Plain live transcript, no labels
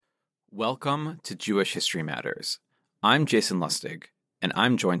Welcome to Jewish History Matters. I'm Jason Lustig, and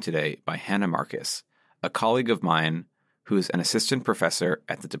I'm joined today by Hannah Marcus, a colleague of mine who is an assistant professor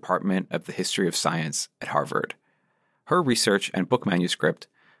at the Department of the History of Science at Harvard. Her research and book manuscript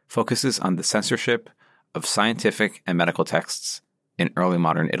focuses on the censorship of scientific and medical texts in early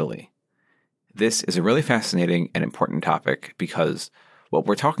modern Italy. This is a really fascinating and important topic because what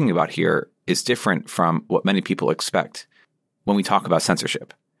we're talking about here is different from what many people expect when we talk about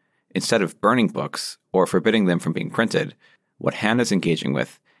censorship. Instead of burning books or forbidding them from being printed, what Hannah's engaging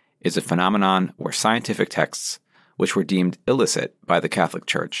with is a phenomenon where scientific texts, which were deemed illicit by the Catholic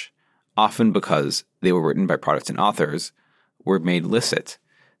Church, often because they were written by Protestant authors, were made licit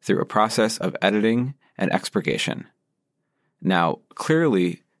through a process of editing and expurgation. Now,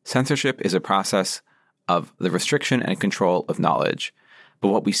 clearly, censorship is a process of the restriction and control of knowledge, but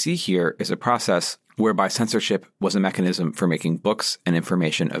what we see here is a process whereby censorship was a mechanism for making books and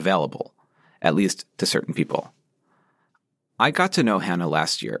information available, at least to certain people. I got to know Hannah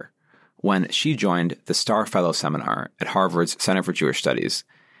last year when she joined the Starr Fellow Seminar at Harvard's Center for Jewish Studies,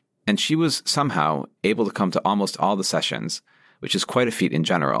 and she was somehow able to come to almost all the sessions, which is quite a feat in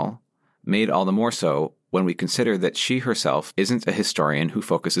general, made all the more so when we consider that she herself isn't a historian who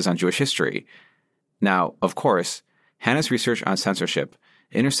focuses on Jewish history. Now, of course, Hannah's research on censorship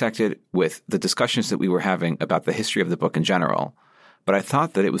intersected with the discussions that we were having about the history of the book in general, but I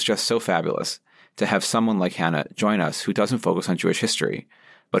thought that it was just so fabulous to have someone like Hannah join us who doesn't focus on Jewish history,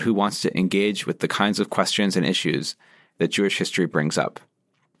 but who wants to engage with the kinds of questions and issues that Jewish history brings up.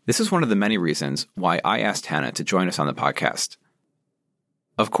 This is one of the many reasons why I asked Hannah to join us on the podcast.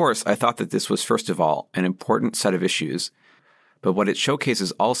 Of course, I thought that this was, first of all, an important set of issues, but what it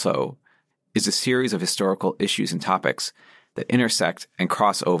showcases also is a series of historical issues and topics that intersect and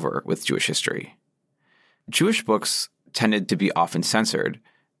cross over with Jewish history. Jewish books tended to be often censored,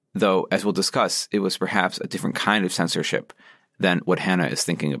 though, as we'll discuss, it was perhaps a different kind of censorship than what Hannah is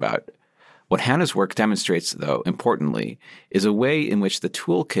thinking about. What Hannah's work demonstrates, though, importantly, is a way in which the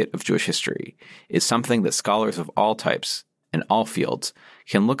toolkit of Jewish history is something that scholars of all types and all fields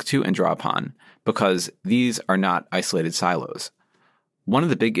can look to and draw upon, because these are not isolated silos. One of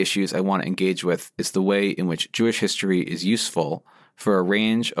the big issues I want to engage with is the way in which Jewish history is useful for a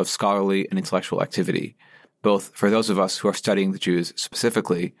range of scholarly and intellectual activity, both for those of us who are studying the Jews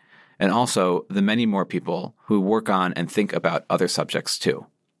specifically, and also the many more people who work on and think about other subjects too.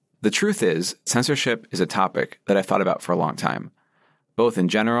 The truth is, censorship is a topic that I've thought about for a long time, both in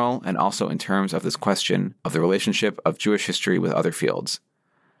general and also in terms of this question of the relationship of Jewish history with other fields.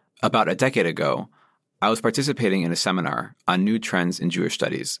 About a decade ago, I was participating in a seminar on new trends in Jewish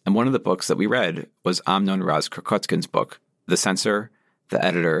studies, and one of the books that we read was Amnon Raz Krakotkin's book, The Censor, the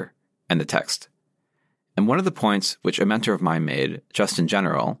Editor, and the Text. And one of the points which a mentor of mine made, just in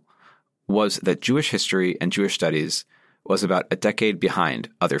general, was that Jewish history and Jewish studies was about a decade behind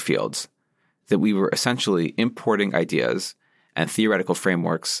other fields, that we were essentially importing ideas and theoretical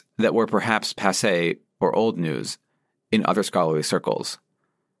frameworks that were perhaps passé or old news in other scholarly circles.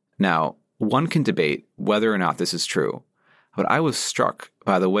 Now, one can debate whether or not this is true, but I was struck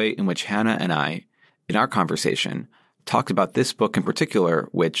by the way in which Hannah and I, in our conversation, talked about this book in particular,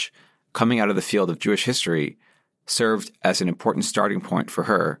 which, coming out of the field of Jewish history, served as an important starting point for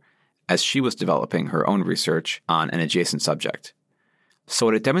her as she was developing her own research on an adjacent subject. So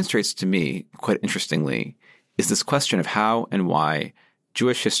what it demonstrates to me, quite interestingly, is this question of how and why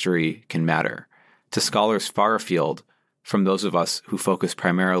Jewish history can matter to scholars far afield from those of us who focus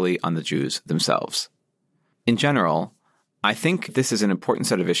primarily on the Jews themselves. In general, I think this is an important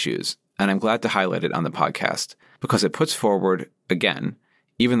set of issues, and I'm glad to highlight it on the podcast, because it puts forward, again,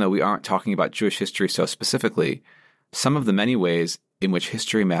 even though we aren't talking about Jewish history so specifically, some of the many ways in which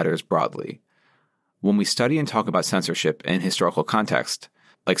history matters broadly. When we study and talk about censorship in historical context,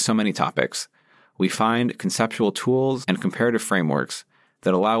 like so many topics, we find conceptual tools and comparative frameworks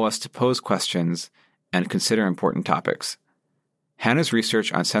that allow us to pose questions and consider important topics. Hannah's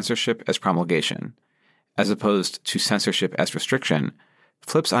research on censorship as promulgation, as opposed to censorship as restriction,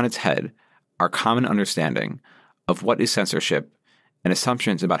 flips on its head our common understanding of what is censorship and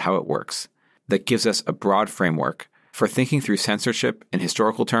assumptions about how it works that gives us a broad framework for thinking through censorship in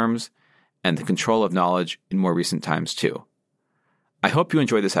historical terms and the control of knowledge in more recent times too. I hope you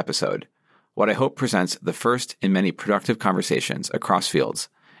enjoy this episode, what I hope presents the first in many productive conversations across fields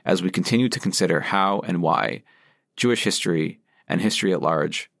as we continue to consider how and why Jewish history and history at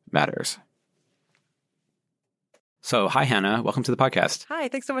large matters. So, hi, Hannah. Welcome to the podcast. Hi.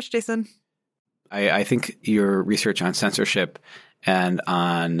 Thanks so much, Jason. I think your research on censorship and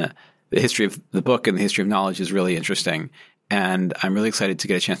on the history of the book and the history of knowledge is really interesting. And I'm really excited to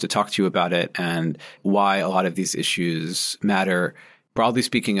get a chance to talk to you about it and why a lot of these issues matter, broadly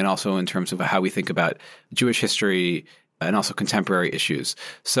speaking, and also in terms of how we think about Jewish history and also contemporary issues.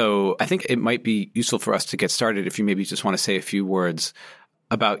 So I think it might be useful for us to get started if you maybe just want to say a few words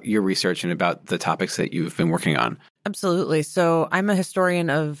about your research and about the topics that you've been working on. Absolutely. So I'm a historian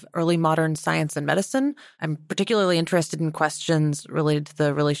of early modern science and medicine. I'm particularly interested in questions related to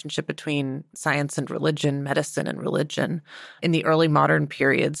the relationship between science and religion, medicine and religion in the early modern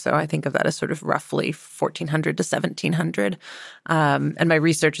period. So I think of that as sort of roughly 1400 to 1700. And my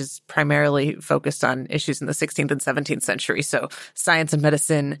research is primarily focused on issues in the 16th and 17th century. So science and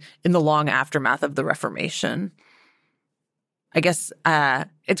medicine in the long aftermath of the Reformation. I guess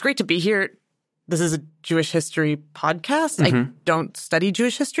it's great to be here. This is a Jewish history podcast. I don't study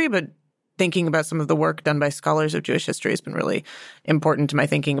Jewish history, but thinking about some of the work done by scholars of Jewish history has been really important to my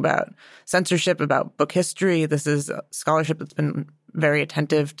thinking about censorship, about book history. This is a scholarship that's been very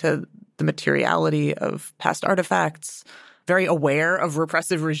attentive to the materiality of past artifacts, very aware of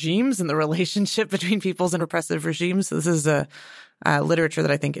repressive regimes and the relationship between peoples and repressive regimes. So this is a literature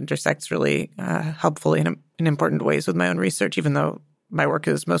that I think intersects really helpfully in important ways with my own research, even though my work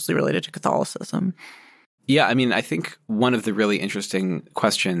is mostly related to Catholicism. Yeah, I mean, I think one of the really interesting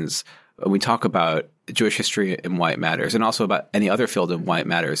questions when we talk about Jewish history and why it matters, and also about any other field and why it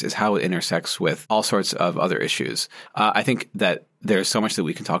matters, is how it intersects with all sorts of other issues. I think that there's so much that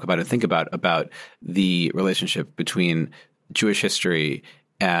we can talk about and think about the relationship between Jewish history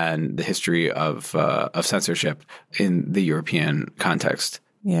and the history of censorship in the European context.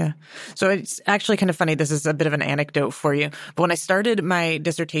 Yeah. So it's actually kind of funny. This is a bit of an anecdote for you. But when I started my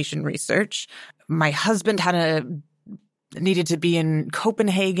dissertation research, my husband needed to be in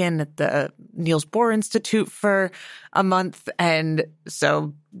Copenhagen at the Niels Bohr Institute for a month. And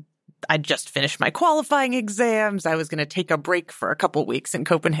so I just finished my qualifying exams. I was going to take a break for a couple weeks in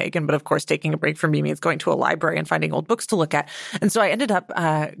Copenhagen. But of course, taking a break for me means going to a library and finding old books to look at. And so I ended up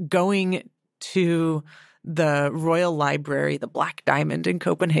going to the Royal Library, the Black Diamond in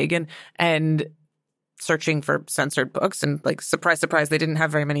Copenhagen, and searching for censored books. And like, surprise, surprise, they didn't have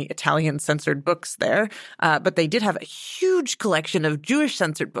very many Italian censored books there, but they did have a huge collection of Jewish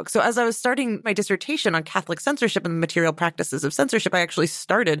censored books. So as I was starting my dissertation on Catholic censorship and the material practices of censorship, I actually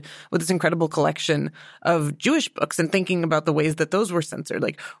started with this incredible collection of Jewish books and thinking about the ways that those were censored,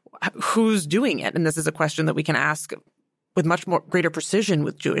 like who's doing it? And this is a question that we can ask with much more greater precision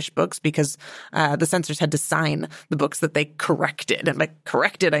with Jewish books because the censors had to sign the books that they corrected. And by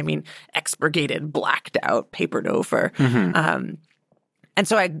corrected, I mean expurgated, blacked out, papered over. And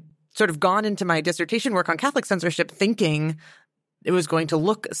so I'd sort of gone into my dissertation work on Catholic censorship thinking it was going to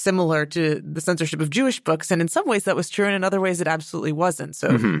look similar to the censorship of Jewish books. And in some ways that was true, and in other ways it absolutely wasn't.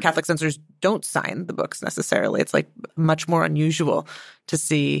 So Catholic censors don't sign the books necessarily. It's like much more unusual to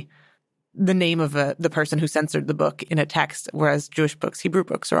see the name of the person who censored the book in a text, whereas Jewish books, Hebrew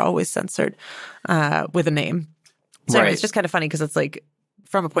books, are always censored with a name. So anyway, it's just kind of funny because it's like,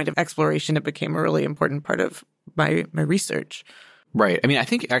 from a point of exploration, it became a really important part of my research. Right. I mean, I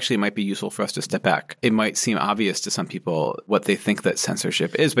think actually it might be useful for us to step back. It might seem obvious to some people what they think that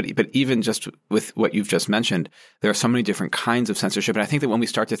censorship is, but even just with what you've just mentioned, there are so many different kinds of censorship. And I think that when we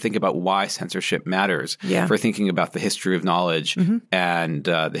start to think about why censorship matters for thinking about the history of knowledge and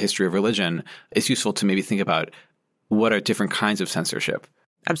the history of religion, it's useful to maybe think about what are different kinds of censorship.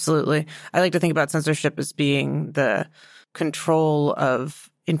 Absolutely. I like to think about censorship as being the control of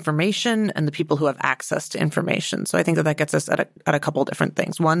information and the people who have access to information. So I think that gets us at a couple different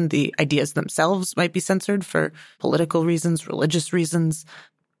things. One, the ideas themselves might be censored for political reasons, religious reasons,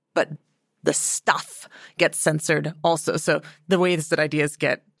 but the stuff gets censored also. So the ways that ideas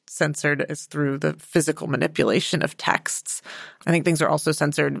get censored is through the physical manipulation of texts. I think things are also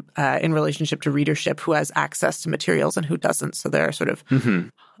censored in relationship to readership, who has access to materials and who doesn't. So there are sort of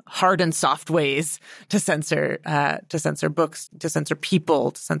hard and soft ways to censor books, to censor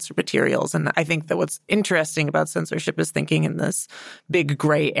people, to censor materials. And I think that what's interesting about censorship is thinking in this big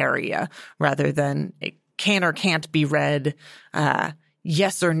gray area rather than it can or can't be read,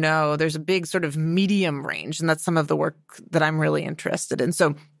 yes or no. There's a big sort of medium range, and that's some of the work that I'm really interested in.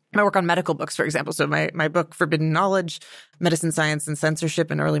 So my work on medical books, for example. So my book, Forbidden Knowledge, Medicine, Science, and Censorship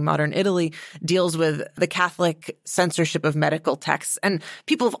in Early Modern Italy, deals with the Catholic censorship of medical texts. And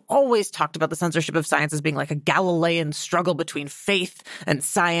people have always talked about the censorship of science as being like a Galilean struggle between faith and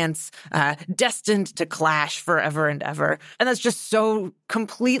science, destined to clash forever and ever. And that's just so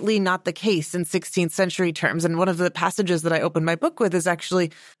completely not the case in 16th century terms. And one of the passages that I opened my book with is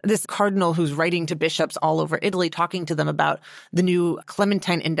actually this cardinal who's writing to bishops all over Italy, talking to them about the new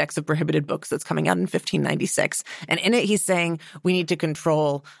Clementine Index of Prohibited Books that's coming out in 1596. And in it, he's saying we need to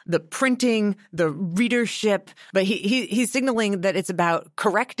control the printing, the readership, but he's signaling that it's about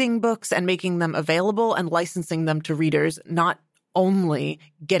correcting books and making them available and licensing them to readers, not only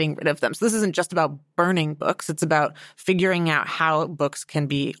getting rid of them. So this isn't just about burning books. It's about figuring out how books can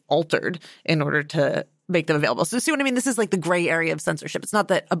be altered in order to make them available. So see what I mean? This is like the gray area of censorship. It's not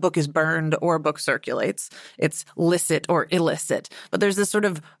that a book is burned or a book circulates. It's licit or illicit. But there's this sort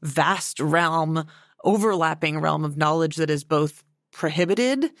of vast realm, overlapping realm of knowledge that is both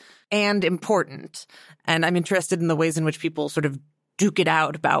prohibited and important. And I'm interested in the ways in which people sort of duke it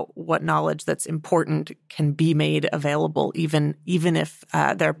out about what knowledge that's important can be made available, even if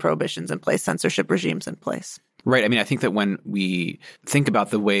there are prohibitions in place, censorship regimes in place. Right. I mean, I think that when we think about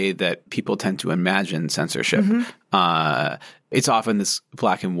the way that people tend to imagine censorship, it's often this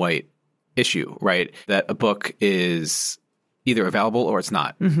black and white issue, right? That a book is either available or it's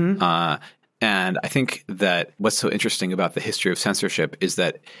not. And I think that what's so interesting about the history of censorship is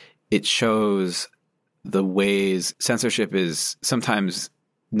that it shows the ways censorship is sometimes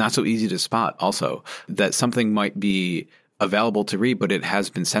not so easy to spot also, that something might be available to read, but it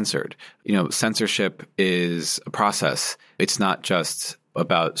has been censored. You know, censorship is a process. It's not just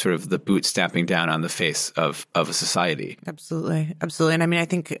about sort of the boot stamping down on the face of a society. Absolutely. Absolutely. And I mean, I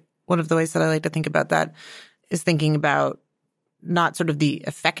think one of the ways that I like to think about that is thinking about not sort of the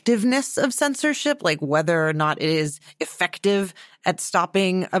effectiveness of censorship, like whether or not it is effective at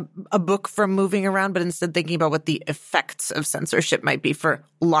stopping a book from moving around, but instead thinking about what the effects of censorship might be for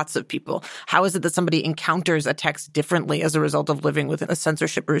lots of people. How is it that somebody encounters a text differently as a result of living within a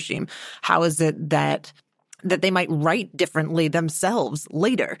censorship regime? How is it that they might write differently themselves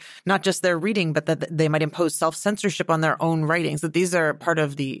later, not just their reading, but that they might impose self-censorship on their own writings, that these are part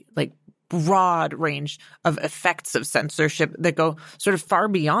of the broad range of effects of censorship that go sort of far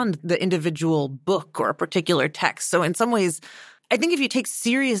beyond the individual book or a particular text. So in some ways, I think if you take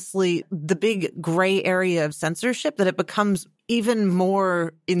seriously the big gray area of censorship, that it becomes even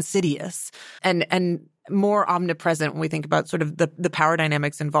more insidious and more omnipresent when we think about sort of the power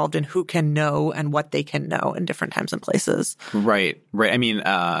dynamics involved in who can know and what they can know in different times and places. Right. I mean,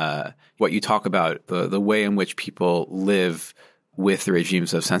 what you talk about, the way in which people live with the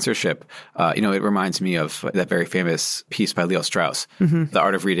regimes of censorship, it reminds me of that very famous piece by Leo Strauss, The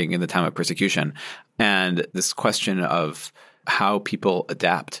Art of Reading in the Time of Persecution, and this question of how people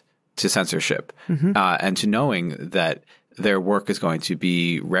adapt to censorship and to knowing that their work is going to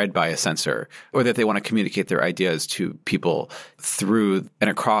be read by a censor, or that they want to communicate their ideas to people through and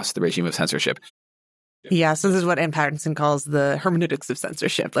across the regime of censorship. Yeah, so this is what Ann Patterson calls the hermeneutics of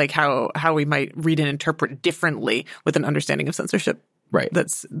censorship, like how we might read and interpret differently with an understanding of censorship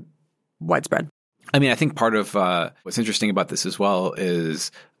that's widespread. I mean, I think part of what's interesting about this as well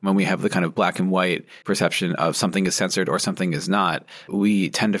is when we have the kind of black and white perception of something is censored or something is not,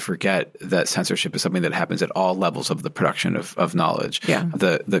 we tend to forget that censorship is something that happens at all levels of the production of knowledge. Yeah.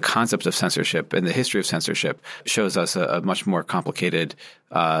 The concept of censorship and the history of censorship shows us a much more complicated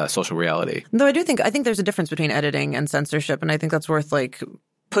social reality. Though I think there's a difference between editing and censorship, and I think that's worth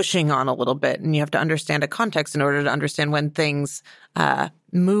pushing on a little bit. And you have to understand a context in order to understand when things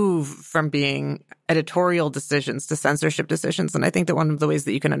move from being editorial decisions to censorship decisions. And I think that one of the ways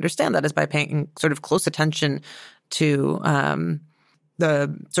that you can understand that is by paying sort of close attention to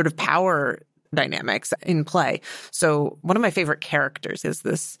the sort of power dynamics in play. So one of my favorite characters is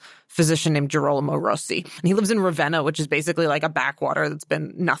this physician named Girolamo Rossi. And he lives in Ravenna, which is basically like a backwater that's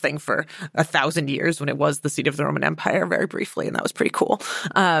been nothing for 1,000 years when it was the seat of the Roman Empire very briefly. And that was pretty cool.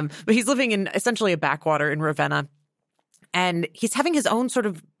 But he's living in essentially a backwater in Ravenna. And he's having his own sort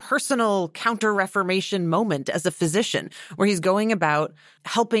of personal counter-Reformation moment as a physician, where he's going about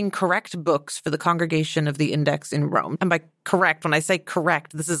helping correct books for the congregation of the Index in Rome. And by correct, when I say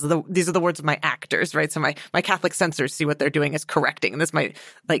correct, these are the words of my actors, right? So my Catholic censors see what they're doing as correcting. And this might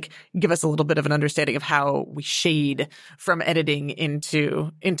give us a little bit of an understanding of how we shade from editing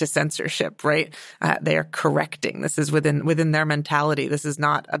into censorship, right? They are correcting. This is within their mentality. This is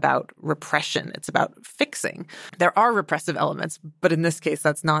not about repression. It's about fixing. There are repressive elements, but in this case,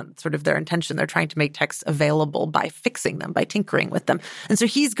 that's not sort of their intention. They're trying to make texts available by fixing them, by tinkering with them. And so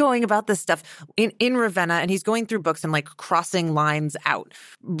he's going about this stuff in Ravenna, and he's going through books and crossing lines out,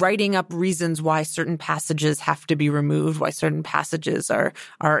 writing up reasons why certain passages have to be removed, why certain passages are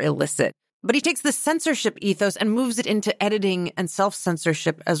illicit. But he takes the censorship ethos and moves it into editing and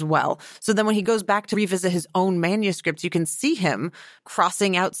self-censorship as well. So then when he goes back to revisit his own manuscripts, you can see him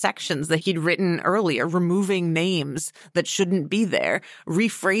crossing out sections that he'd written earlier, removing names that shouldn't be there,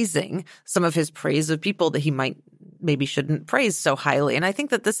 rephrasing some of his praise of people that he maybe shouldn't praise so highly. And I think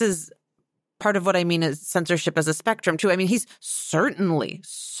that this is part of what I mean is censorship as a spectrum too. I mean, he's certainly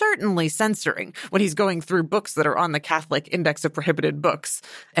censoring when he's going through books that are on the Catholic Index of Prohibited Books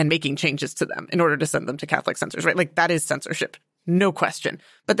and making changes to them in order to send them to Catholic censors, right? Like that is censorship. No question.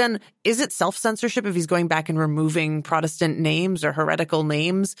 But then is it self-censorship if he's going back and removing Protestant names or heretical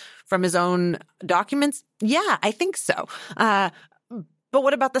names from his own documents? Yeah, I think so. But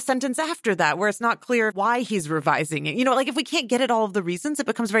what about the sentence after that where it's not clear why he's revising it? Like if we can't get at all of the reasons, it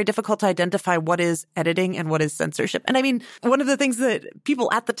becomes very difficult to identify what is editing and what is censorship. And I mean, one of the things that people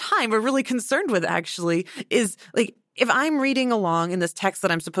at the time were really concerned with actually is like, if I'm reading along in this text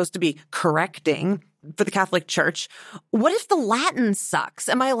that I'm supposed to be correcting for the Catholic Church, what if the Latin sucks?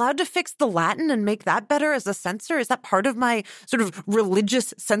 Am I allowed to fix the Latin and make that better as a censor? Is that part of my sort of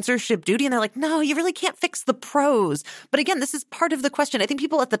religious censorship duty? And they're like, no, you really can't fix the prose. But again, this is part of the question. I think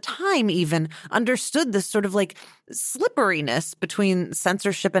people at the time even understood this sort of like slipperiness between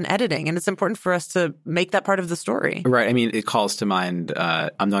censorship and editing. And it's important for us to make that part of the story. Right. I mean, it calls to mind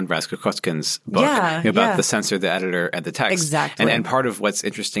Amnon Vraskokoskin's book about the censor, the editor, and the text. Exactly. And part of what's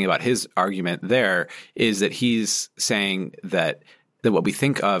interesting about his argument there is that he's saying that what we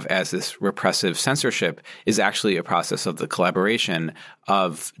think of as this repressive censorship is actually a process of the collaboration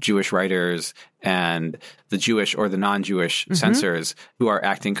of Jewish writers and the Jewish or the non-Jewish censors who are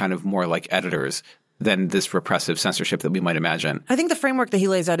acting kind of more like editors than this repressive censorship that we might imagine. I think the framework that he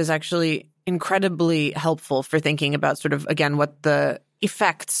lays out is actually incredibly helpful for thinking about sort of, again, what the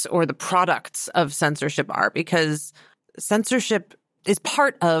effects or the products of censorship are, because censorship is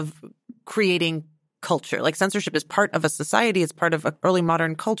part of creating culture. Like censorship is part of a society. It's part of early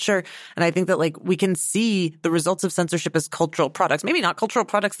modern culture. And I think that like we can see the results of censorship as cultural products, maybe not cultural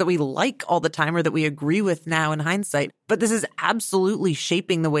products that we like all the time or that we agree with now in hindsight, but this is absolutely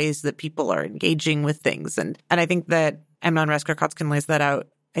shaping the ways that people are engaging with things. And I think that Amnon Raskar-Kotzkin lays that out,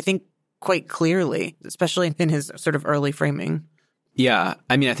 I think, quite clearly, especially in his sort of early framing. Yeah.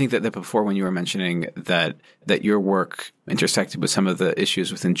 I mean, I think that before when you were mentioning that your work intersected with some of the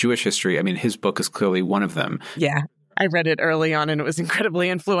issues within Jewish history, I mean, his book is clearly one of them. Yeah. I read it early on and it was incredibly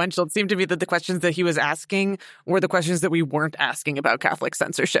influential. It seemed to me that the questions that he was asking were the questions that we weren't asking about Catholic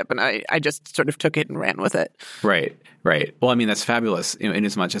censorship. And I just sort of took it and ran with it. Right. Well, I mean, that's fabulous, in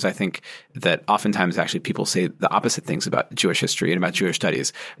as much as I think that oftentimes actually people say the opposite things about Jewish history and about Jewish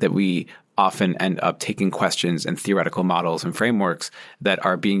studies, that we often end up taking questions and theoretical models and frameworks that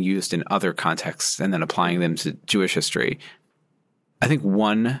are being used in other contexts and then applying them to Jewish history. I think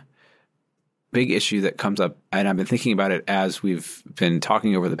one big issue that comes up, and I've been thinking about it as we've been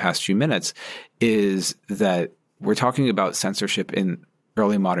talking over the past few minutes, is that we're talking about censorship in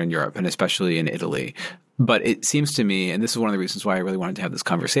early modern Europe and especially in Italy. But it seems to me, and this is one of the reasons why I really wanted to have this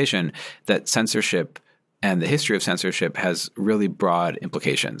conversation, that censorship and the history of censorship has really broad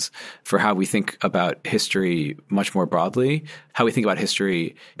implications for how we think about history much more broadly, how we think about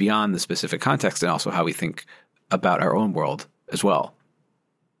history beyond the specific context, and also how we think about our own world as well.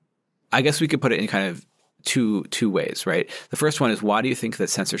 I guess we could put it in kind of two ways, right? The first one is, why do you think that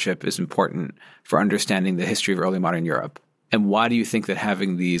censorship is important for understanding the history of early modern Europe? And why do you think that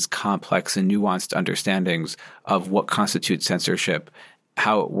having these complex and nuanced understandings of what constitutes censorship,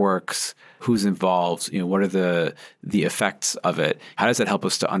 how it works, who's involved, what are the effects of it, how does that help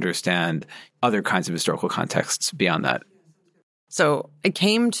us to understand other kinds of historical contexts beyond that? So I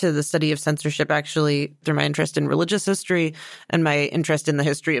came to the study of censorship actually through my interest in religious history and my interest in the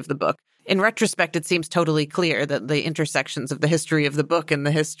history of the book. In retrospect, it seems totally clear that the intersections of the history of the book and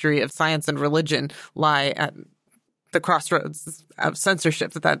the history of science and religion lie at the crossroads of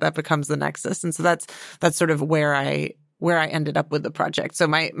censorship, that becomes the nexus. And so that's sort of where I ended up with the project. So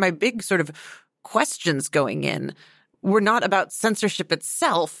my big sort of questions going in were not about censorship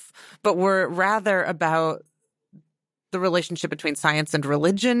itself, but were rather about the relationship between science and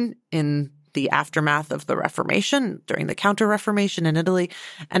religion in the aftermath of the Reformation, during the Counter-Reformation in Italy,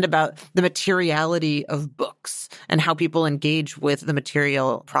 and about the materiality of books and how people engage with the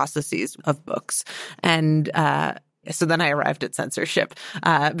material processes of books. And so then I arrived at censorship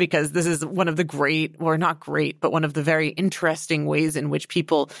because this is one of the great, or not great, but one of the very interesting ways in which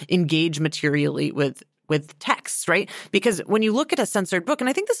people engage materially with texts, right? Because when you look at a censored book, and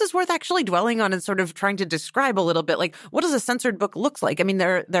I think this is worth actually dwelling on and sort of trying to describe a little bit, like, what does a censored book look like? I mean,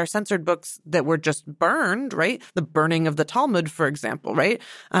 there are censored books that were just burned, right? The burning of the Talmud, for example, right?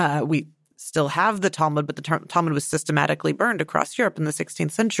 We still have the Talmud, but the Talmud was systematically burned across Europe in the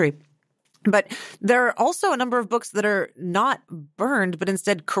 16th century. But there are also a number of books that are not burned, but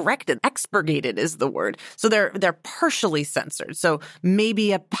instead corrected. Expurgated is the word. So they're partially censored. So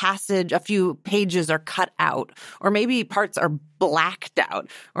maybe a passage, a few pages are cut out, or maybe parts are blacked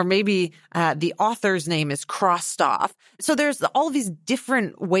out, or maybe the author's name is crossed off. So there's all these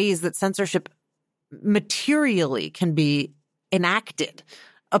different ways that censorship materially can be enacted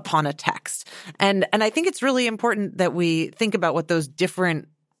upon a text. And I think it's really important that we think about what those different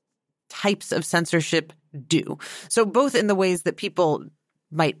types of censorship do. So both in the ways that people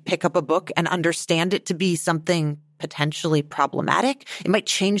might pick up a book and understand it to be something potentially problematic. It might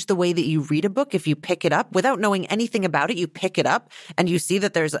change the way that you read a book if you pick it up without knowing anything about it. You pick it up and you see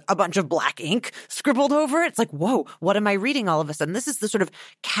that there's a bunch of black ink scribbled over it. It's like, whoa, what am I reading all of a sudden? This is the sort of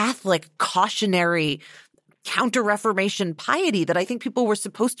Catholic cautionary counter-Reformation piety that I think people were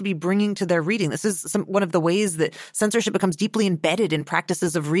supposed to be bringing to their reading. This is one of the ways that censorship becomes deeply embedded in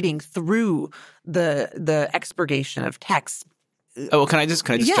practices of reading through the expurgation of texts. Oh, can I just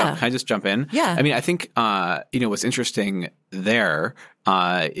jump in? Yeah. I mean, I think what's interesting there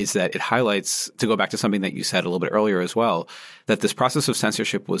is that it highlights, to go back to something that you said a little bit earlier as well, that this process of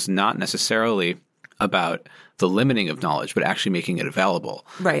censorship was not necessarily about the limiting of knowledge, but actually making it available.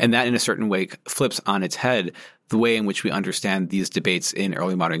 Right. And that in a certain way flips on its head the way in which we understand these debates in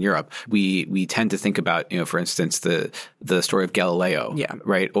early modern Europe. We tend to think about, for instance, the story of Galileo,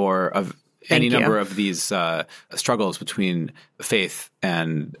 right? Or of any number of these struggles between faith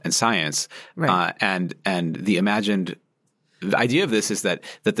and science. Right. And the imagined idea of this is that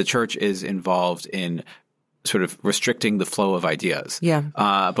the church is involved in sort of restricting the flow of ideas. Yeah.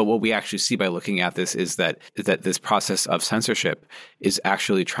 But what we actually see by looking at this is that this process of censorship is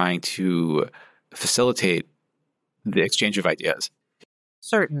actually trying to facilitate the exchange of ideas.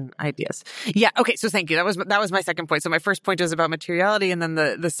 Certain ideas. Yeah. Okay. So thank you. That was my second point. So my first point was about materiality. And then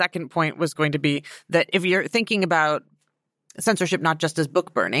the second point was going to be that if you're thinking about censorship not just as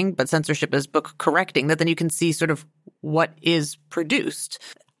book burning, but censorship as book correcting, that then you can see sort of what is produced.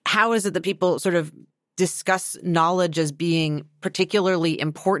 How is it that people sort of discuss knowledge as being particularly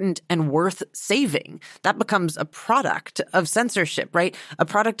important and worth saving? That becomes a product of censorship, right? A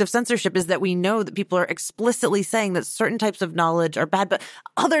product of censorship is that we know that people are explicitly saying that certain types of knowledge are bad, but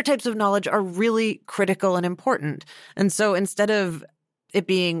other types of knowledge are really critical and important. And so instead of it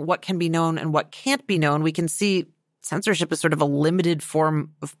being what can be known and what can't be known, we can see censorship as sort of a limited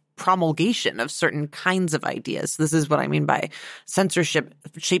form of promulgation of certain kinds of ideas. This is what I mean by censorship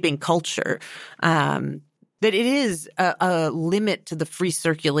shaping culture. That it is a limit to the free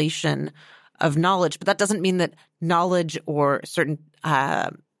circulation of knowledge, but that doesn't mean that knowledge or certain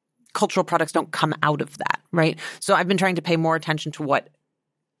cultural products don't come out of that, right? So I've been trying to pay more attention to what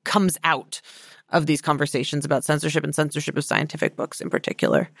comes out of these conversations about censorship and censorship of scientific books in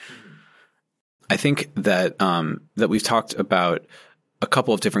particular. I think that that we've talked about a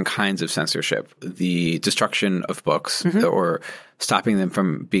couple of different kinds of censorship: the destruction of books or stopping them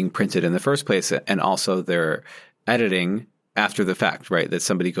from being printed in the first place, and also their editing after the fact, right? That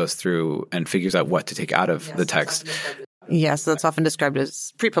somebody goes through and figures out what to take out of the text. Yes, that's often described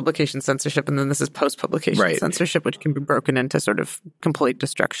as pre-publication censorship, and then this is post-publication censorship, which can be broken into sort of complete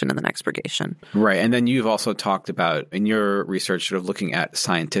destruction and then expurgation. Right. And then you've also talked about, in your research, sort of looking at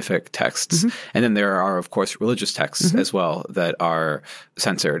scientific texts. And then there are, of course, religious texts as well that are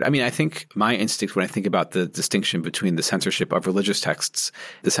censored. I mean, I think my instinct when I think about the distinction between the censorship of religious texts,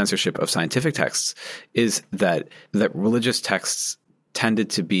 the censorship of scientific texts, is that religious texts tended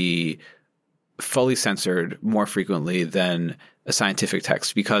to be fully censored more frequently than a scientific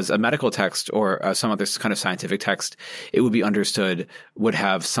text, because a medical text or some other kind of scientific text, it would be understood would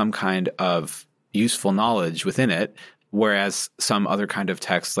have some kind of useful knowledge within it, whereas some other kind of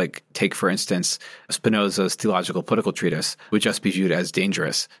text, like take, for instance, Spinoza's theological political treatise, would just be viewed as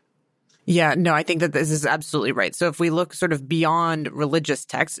dangerous. Yeah, no, I think that this is absolutely right. So if we look sort of beyond religious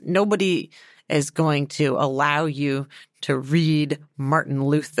texts, nobody is going to allow you to read Martin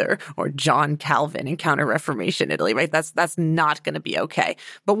Luther or John Calvin in Counter-Reformation Italy, right? That's not going to be okay.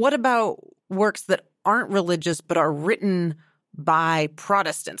 But what about works that aren't religious but are written by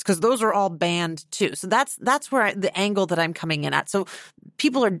Protestants? Because those are all banned too. So that's where the angle that I'm coming in at. So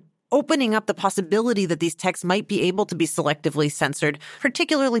people are opening up the possibility that these texts might be able to be selectively censored,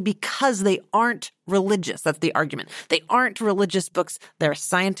 particularly because they aren't religious. That's the argument. They aren't religious books. They're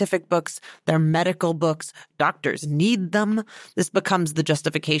scientific books. They're medical books. Doctors need them. This becomes the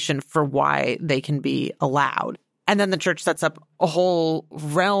justification for why they can be allowed. And then the church sets up a whole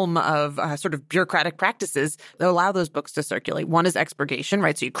realm of sort of bureaucratic practices that allow those books to circulate. One is expurgation,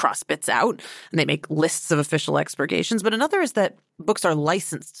 right? So you cross bits out and they make lists of official expurgations. But another is that books are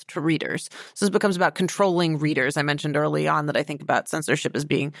licensed to readers. So this becomes about controlling readers. I mentioned early on that I think about censorship as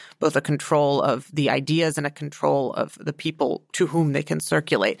being both a control of the ideas and a control of the people to whom they can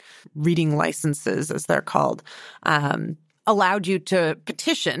circulate. Reading licenses, as they're called, allowed you to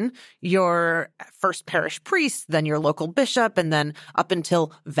petition your first parish priest, then your local bishop, and then up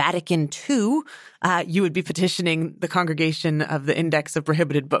until Vatican II, you would be petitioning the Congregation of the Index of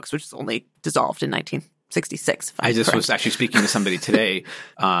Prohibited Books, which was only dissolved in 1966. I just was actually speaking to somebody today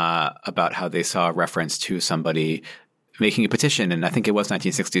about how they saw a reference to somebody making a petition, and I think it was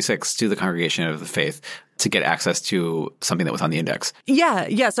 1966, to the Congregation of the Faith to get access to something that was on the index.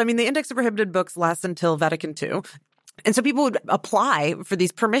 Yeah. So, I mean, the Index of Prohibited Books lasts until Vatican II. And so people would apply for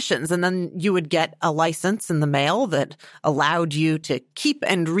these permissions, and then you would get a license in the mail that allowed you to keep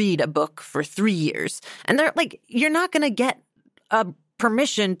and read a book for 3 years. And they're like, you're not going to get a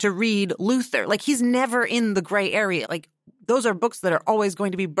permission to read Luther. Like, he's never in the gray area. Like, those are books that are always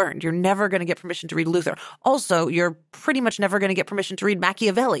going to be burned. You're never going to get permission to read Luther. Also, you're pretty much never going to get permission to read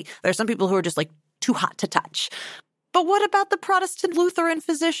Machiavelli. There are some people who are just like too hot to touch. But what about the Protestant Lutheran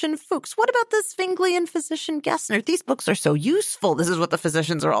physician Fuchs? What about the Zwinglian physician Gessner? These books are so useful. This is what the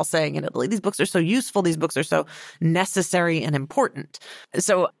physicians are all saying in Italy. These books are so useful. These books are so necessary and important.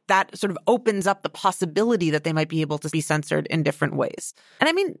 So that sort of opens up the possibility that they might be able to be censored in different ways. And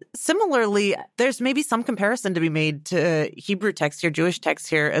I mean, similarly, there's maybe some comparison to be made to Hebrew texts here, Jewish texts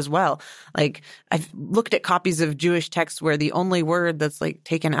here as well. Like, I've looked at copies of Jewish texts where the only word that's like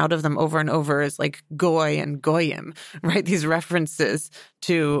taken out of them over and over is like goy and goyim. Right? These references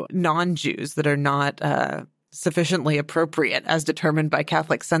to non-Jews that are not sufficiently appropriate as determined by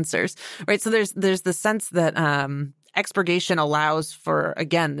Catholic censors. Right? So there's the sense that expurgation allows for,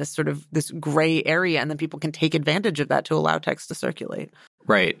 again, this sort of this gray area, and then people can take advantage of that to allow text to circulate.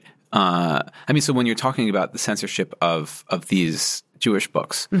 Right. I mean, so when you're talking about the censorship of these Jewish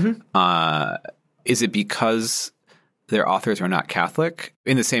books, is it because their authors are not Catholic,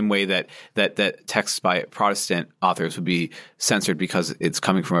 in the same way that texts by Protestant authors would be censored because it's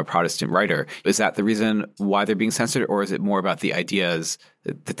coming from a Protestant writer? Is that the reason why they're being censored, or is it more about the ideas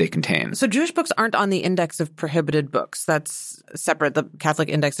that they contain? So Jewish books aren't on the Index of Prohibited Books. That's separate. The Catholic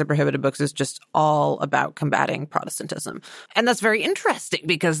Index of Prohibited Books is just all about combating Protestantism. And that's very interesting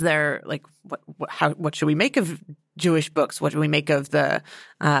because they're like, what should we make of Jewish books? What do we make of the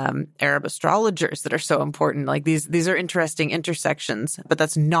Arab astrologers that are so important? Like, these are interesting intersections, but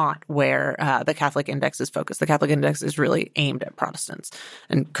that's not where the Catholic Index is focused. The Catholic Index is really aimed at Protestants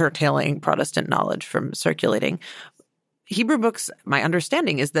and curtailing Protestant knowledge from circulating. Hebrew books, my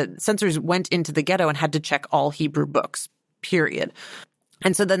understanding is that censors went into the ghetto and had to check all Hebrew books, period.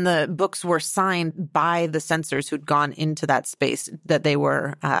 And so then the books were signed by the censors who'd gone into that space, that they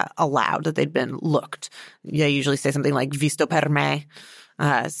were allowed, that they'd been looked. They usually say something like visto per me,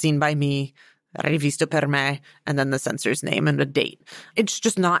 seen by me, revisto per me, and then the censor's name and a date. It's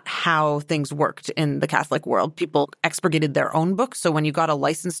just not how things worked in the Catholic world. People expurgated their own books. So when you got a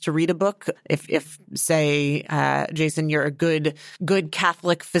license to read a book, if say, Jason, you're a good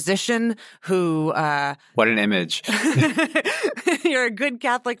Catholic physician who... what an image. You're a good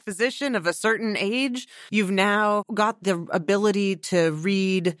Catholic physician of a certain age. You've now got the ability to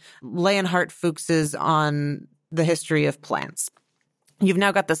read Leonhard Fuchs's On the History of Plants. You've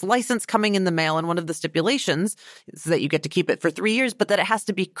now got this license coming in the mail, and one of the stipulations is that you get to keep it for 3 years, but that it has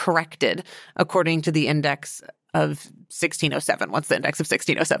to be corrected according to the index of 1607, once the index of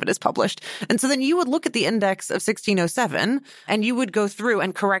 1607 is published. And so then you would look at the index of 1607 and you would go through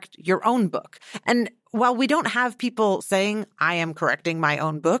and correct your own book. And while we don't have people saying, I am correcting my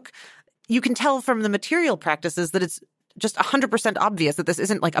own book, you can tell from the material practices that it's just 100% obvious that this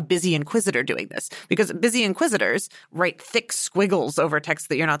isn't like a busy inquisitor doing this, because busy inquisitors write thick squiggles over text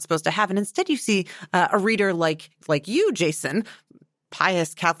that you're not supposed to have. And instead you see a reader like you, Jason,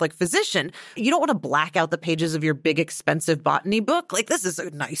 pious Catholic physician. You don't want to black out the pages of your big expensive botany book. Like, this is a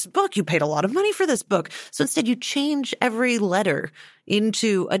nice book. You paid a lot of money for this book. So instead you change every letter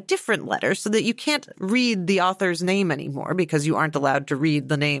into a different letter so that you can't read the author's name anymore because you aren't allowed to read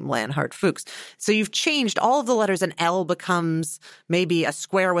the name Leonhard Fuchs. So you've changed all of the letters, and L becomes maybe a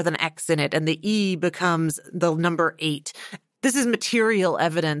square with an X in it, and the E becomes the number 8. This is material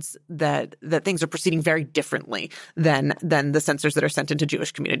evidence that things are proceeding very differently than the censors that are sent into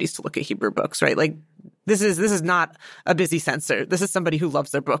Jewish communities to look at Hebrew books, right? Like, this is not a busy censor. This is somebody who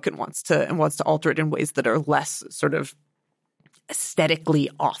loves their book and wants to alter it in ways that are less sort of aesthetically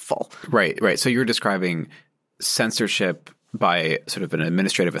awful. Right. So you're describing censorship by sort of an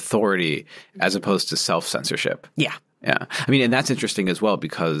administrative authority as opposed to self-censorship. Yeah. Yeah. I mean, and that's interesting as well,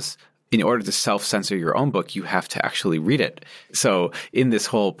 because in order to self-censor your own book, you have to actually read it. So in this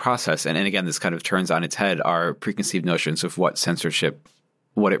whole process, and again, this kind of turns on its head our preconceived notions of what censorship,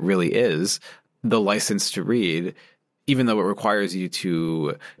 what it really is, the license to read, even though it requires you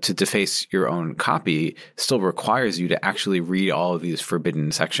to deface your own copy, still requires you to actually read all of these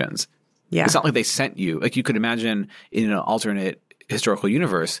forbidden sections. Yeah. It's not like they sent you. Like, you could imagine in an alternate historical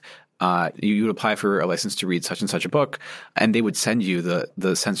universe, you would apply for a license to read such and such a book, and they would send you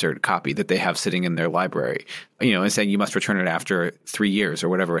the censored copy that they have sitting in their library, and saying you must return it after 3 years or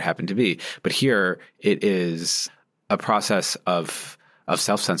whatever it happened to be. But here it is a process of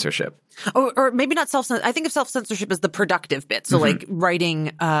self-censorship. Or maybe not self-censorship. I think of self-censorship as the productive bit. So like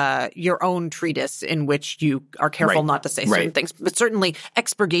writing your own treatise in which you are careful not to say certain things. But certainly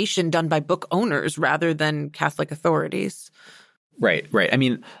expurgation done by book owners rather than Catholic authorities. Right. I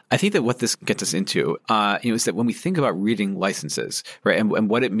mean, I think that what this gets us into, is that when we think about reading licenses, right, and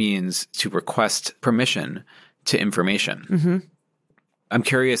what it means to request permission to information, I'm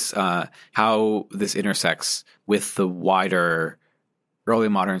curious how this intersects with the wider early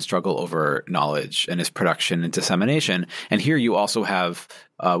modern struggle over knowledge and its production and dissemination. And here you also have,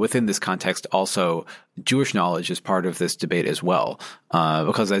 within this context, also Jewish knowledge is part of this debate as well.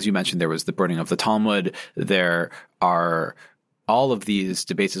 Because as you mentioned, there was the burning of the Talmud. There are all of these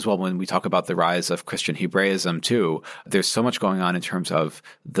debates as well when we talk about the rise of Christian Hebraism too. There's so much going on in terms of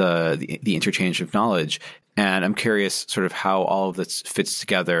the interchange of knowledge. And I'm curious sort of how all of this fits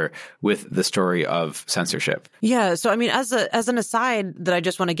together with the story of censorship. Yeah. So, I mean, as an aside that I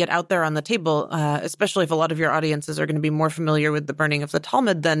just want to get out there on the table, especially if a lot of your audiences are going to be more familiar with the burning of the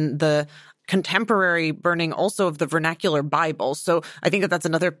Talmud than the contemporary burning also of the vernacular Bible. So I think that that's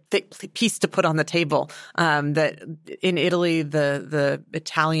another piece to put on the table, that in Italy, the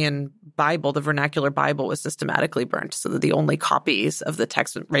Italian Bible, the vernacular Bible, was systematically burnt so that the only copies of the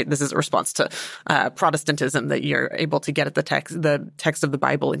text, right, this is a response to Protestantism, that you're able to get at the text of the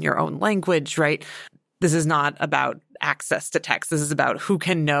Bible in your own language, right? This is not about access to text. This is about who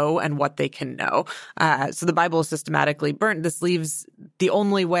can know and what they can know. So the Bible is systematically burnt. This leaves the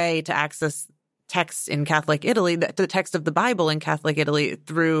only way to access texts in Catholic Italy, the text of the Bible in Catholic Italy,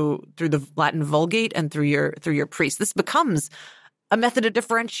 through the Latin Vulgate and through your priest. This becomes a method of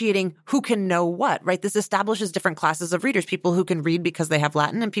differentiating who can know what, right? This establishes different classes of readers, people who can read because they have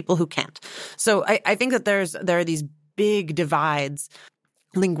Latin and people who can't. So I think that there are these big divides,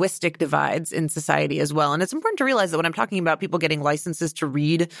 linguistic divides in society as well. And it's important to realize that when I'm talking about people getting licenses to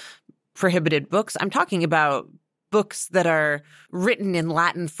read prohibited books, I'm talking about books that are written in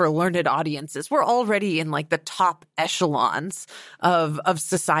Latin for learned audiences. We're already in like the top echelons of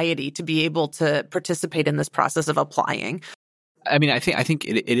society to be able to participate in this process of applying. I mean, I think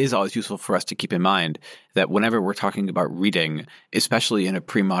it is always useful for us to keep in mind that whenever we're talking about reading, especially in a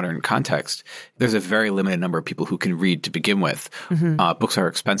pre-modern context, there's a very limited number of people who can read to begin with. Books are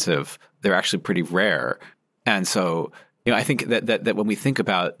expensive. They're actually pretty rare. And so, I think that when we think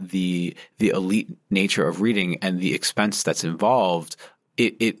about the elite nature of reading and the expense that's involved,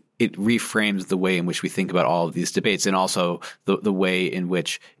 it reframes the way in which we think about all of these debates, and also the way in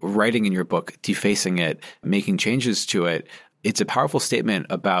which writing in your book, defacing it, making changes to it, it's a powerful statement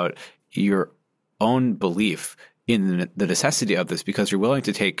about your own belief in the necessity of this, because you're willing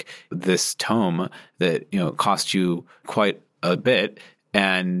to take this tome that cost you quite a bit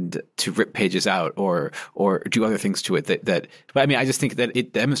and to rip pages out or do other things to it that I mean, I just think that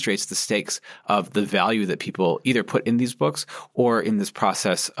it demonstrates the stakes of the value that people either put in these books or in this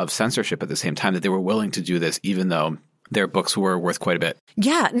process of censorship at the same time, that they were willing to do this even though their books were worth quite a bit.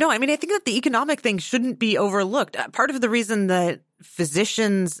 Yeah. No, I mean, I think that the economic thing shouldn't be overlooked. Part of the reason that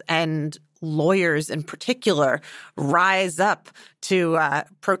physicians and lawyers in particular rise up to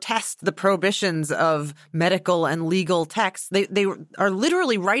protest the prohibitions of medical and legal texts. They are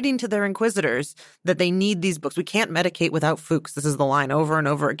literally writing to their inquisitors that they need these books. We can't medicate without Fuchs. This is the line over and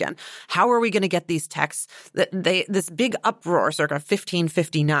over again. How are we going to get these texts? This big uproar circa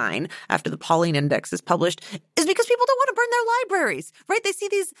 1559 after the Pauline Index is published is because people don't want to burn their libraries, right?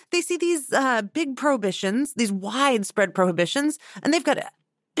 They see these big prohibitions, these widespread prohibitions, and they've got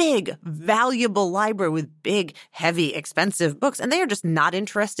big, valuable library with big, heavy, expensive books, and they are just not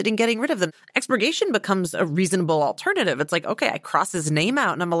interested in getting rid of them. Expurgation becomes a reasonable alternative. It's like, okay, I cross his name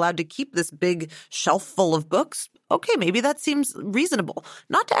out and I'm allowed to keep this big shelf full of books. okay, maybe that seems reasonable.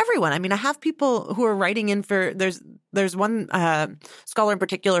 Not to everyone. I mean, I have people who are writing in for, there's one scholar in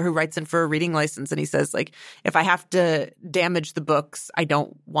particular who writes in for a reading license, and he says, like, if I have to damage the books, I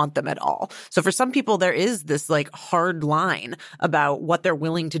don't want them at all. So for some people, there is this like hard line about what they're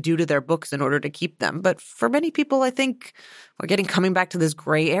willing to do to their books in order to keep them. But for many people, I think we're coming back to this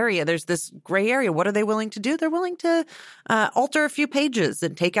gray area. There's this gray area. What are they willing to do? They're willing to alter a few pages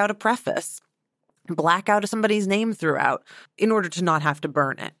and take out a preface, black out somebody's name throughout in order to not have to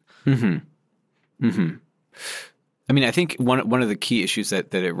burn it. Mm-hmm. Mm-hmm. I mean, I think one of the key issues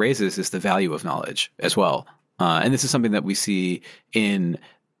that it raises is the value of knowledge as well. And this is something that we see in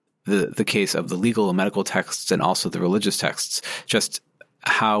the case of the legal and medical texts and also the religious texts, just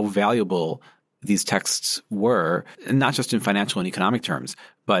how valuable these texts were, not just in financial and economic terms,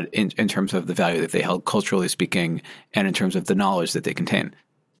 but in terms of the value that they held culturally speaking and in terms of the knowledge that they contain.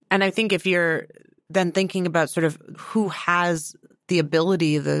 And I think if you're then thinking about sort of who has the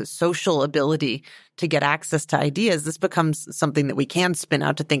ability, the social ability to get access to ideas, this becomes something that we can spin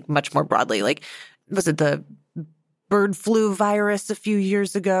out to think much more broadly. Like, was it the bird flu virus a few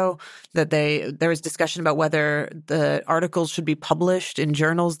years ago that there was discussion about whether the articles should be published in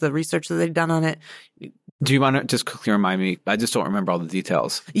journals, the research that they'd done on it? Do you want to just quickly remind me? I just don't remember all the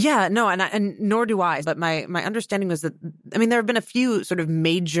details. Yeah, no, and nor do I. But my understanding was that, I mean, there have been a few sort of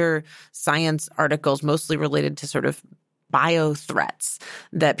major science articles, mostly related to sort of bio threats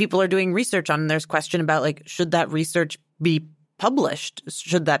that people are doing research on. And there's question about, like, should that research be published?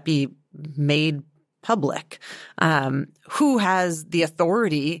 Should that be made public? Who has the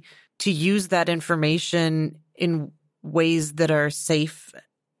authority to use that information in ways that are safe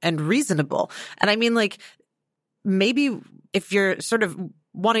and reasonable? And I mean, like, maybe if you're sort of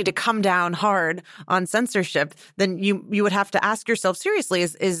wanting to come down hard on censorship, then you would have to ask yourself seriously,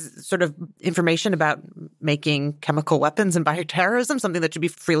 is sort of information about making chemical weapons and bioterrorism something that should be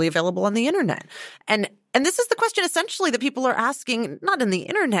freely available on the internet? And this is the question essentially that people are asking, not in the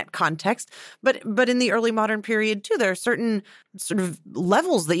internet context, but in the early modern period too. There are certain sort of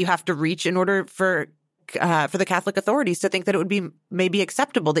levels that you have to reach in order for the Catholic authorities to think that it would be maybe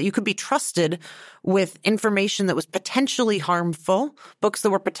acceptable, that you could be trusted with information that was potentially harmful, books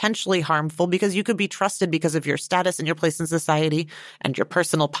that were potentially harmful, because you could be trusted because of your status and your place in society and your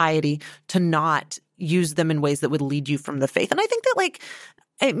personal piety to not use them in ways that would lead you from the faith. And I think that, like,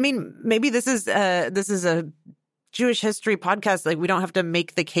 I mean, maybe this is a Jewish history podcast. Like, we don't have to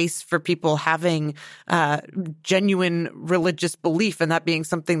make the case for people having genuine religious belief and that being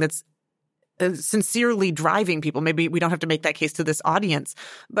something that's sincerely driving people. Maybe we don't have to make that case to this audience,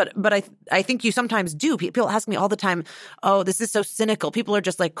 but I think you sometimes do. People ask me all the time, "Oh, this is so cynical. People are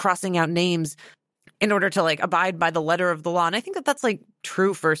just like crossing out names in order to like abide by the letter of the law." And I think that that's like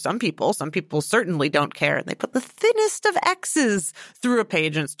true for some people. Some people certainly don't care, and they put the thinnest of X's through a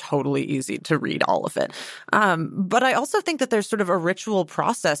page, and it's totally easy to read all of it. But I also think that there's sort of a ritual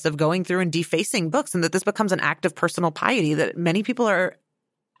process of going through and defacing books, and that this becomes an act of personal piety that many people are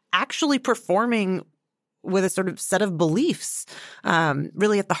actually performing with a sort of set of beliefs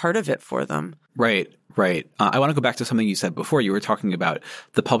really at the heart of it for them. Right. I want to go back to something you said before. You were talking about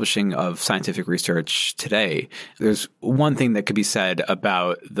the publishing of scientific research today. There's one thing that could be said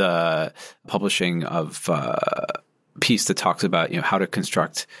about the publishing of a piece that talks about, how to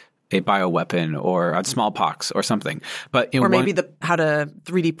construct a bioweapon or a smallpox or something. But or maybe how to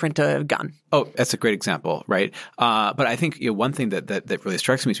 3D print a gun. Oh, that's a great example, right? But I think one thing that really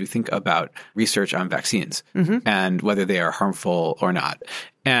strikes me is we think about research on vaccines and whether they are harmful or not.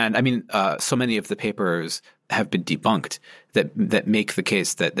 And I mean, so many of the papers have been debunked that make the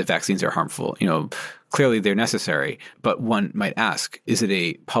case that the vaccines are harmful. Clearly they're necessary, but one might ask, is it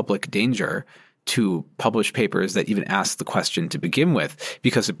a public danger to publish papers that even ask the question to begin with,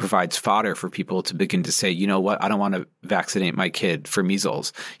 because it provides fodder for people to begin to say, you know what, I don't want to vaccinate my kid for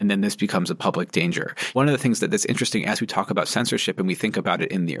measles. And then this becomes a public danger. One of the things that's interesting as we talk about censorship and we think about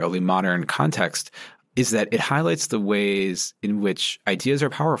it in the early modern context is that it highlights the ways in which ideas are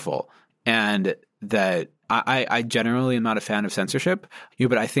powerful, and that I generally am not a fan of censorship,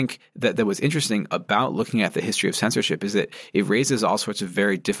 but I think that what's interesting about looking at the history of censorship is that it raises all sorts of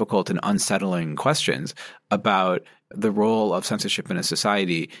very difficult and unsettling questions about the role of censorship in a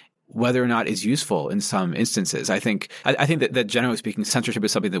society, whether or not it's useful in some instances. I think that generally speaking, censorship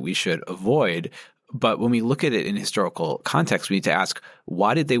is something that we should avoid. But when we look at it in historical context, we need to ask,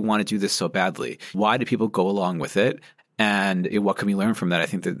 why did they want to do this so badly? Why did people go along with it? And what can we learn from that? I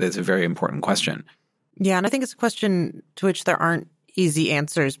think that that's a very important question. Yeah, and I think it's a question to which there aren't easy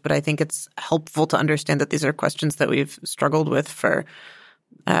answers, but I think it's helpful to understand that these are questions that we've struggled with for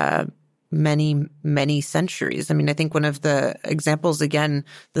many, many centuries. I mean, I think one of the examples, again,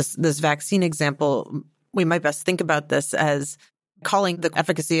 this vaccine example, we might best think about this as calling the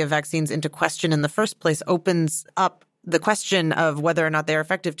efficacy of vaccines into question in the first place opens up the question of whether or not they're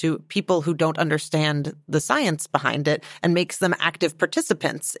effective to people who don't understand the science behind it and makes them active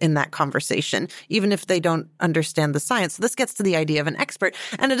participants in that conversation, even if they don't understand the science. So this gets to the idea of an expert.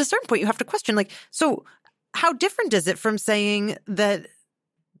 And at a certain point, you have to question, so how different is it from saying that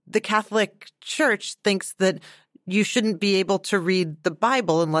the Catholic Church thinks that you shouldn't be able to read the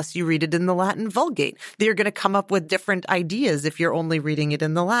Bible unless you read it in the Latin Vulgate? You're going to come up with different ideas if you're only reading it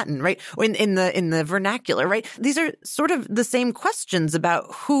in the Latin, right? Or in the vernacular, right? These are sort of the same questions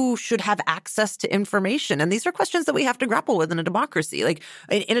about who should have access to information. And these are questions that we have to grapple with in a democracy.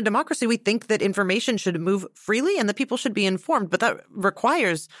 In a democracy, we think that information should move freely and that people should be informed, but that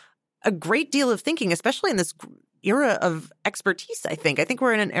requires a great deal of thinking, especially in this era of expertise, I think. I think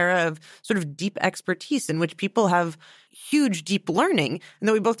we're in an era of sort of deep expertise in which people have huge, deep learning, and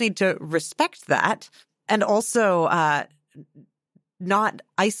that we both need to respect that and also not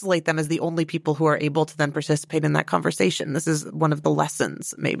isolate them as the only people who are able to then participate in that conversation. This is one of the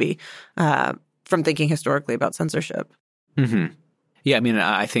lessons, maybe, from thinking historically about censorship. Mm-hmm. Yeah, I mean,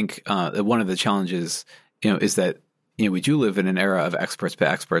 I think that one of the challenges, is that we do live in an era of experts, but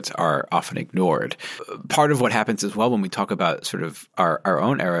experts are often ignored. Part of what happens as well when we talk about sort of our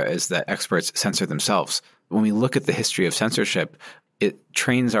own era is that experts censor themselves. When we look at the history of censorship, it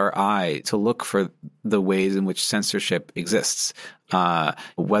trains our eye to look for the ways in which censorship exists,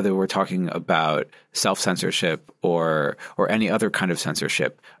 whether we're talking about self-censorship or any other kind of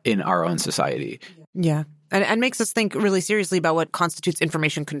censorship in our own society. Yeah. And makes us think really seriously about what constitutes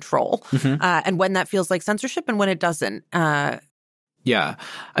information control, and when that feels like censorship and when it doesn't. Yeah.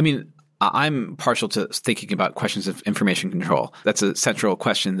 I mean, I'm partial to thinking about questions of information control. That's a central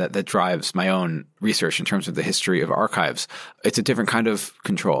question that drives my own research in terms of the history of archives. It's a different kind of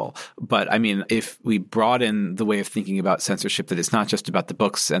control. But I mean, if we broaden the way of thinking about censorship, that it's not just about the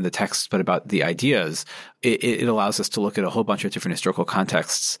books and the texts, but about the ideas, it allows us to look at a whole bunch of different historical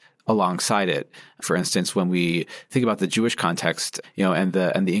contexts alongside it. For instance, when we think about the Jewish context, and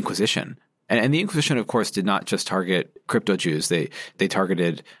the Inquisition. And the Inquisition, of course, did not just target crypto-Jews. They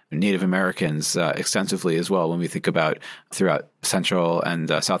targeted Native Americans extensively as well when we think about throughout Central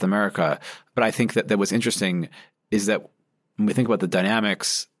and South America. But I think that what's interesting is that when we think about the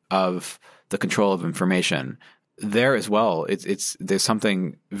dynamics of the control of information, there as well, there's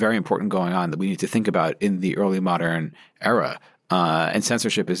something very important going on that we need to think about in the early modern era. And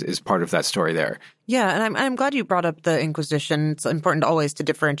censorship is part of that story there. Yeah, and I'm glad you brought up the Inquisition. It's important always to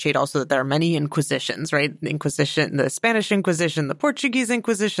differentiate also that there are many Inquisitions, right? The Inquisition, the Spanish Inquisition, the Portuguese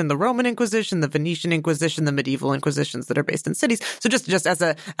Inquisition, the Roman Inquisition, the Venetian Inquisition, the medieval Inquisitions that are based in cities. So just as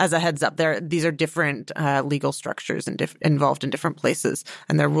a heads up, these are different legal structures and involved in different places,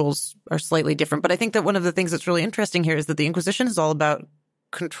 and their rules are slightly different. But I think that one of the things that's really interesting here is that the Inquisition is all about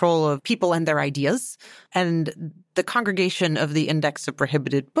control of people and their ideas, and the Congregation of the Index of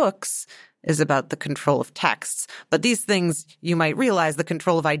Prohibited Books is about the control of texts. But these things, you might realize, the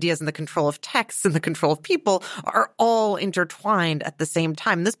control of ideas and the control of texts and the control of people are all intertwined at the same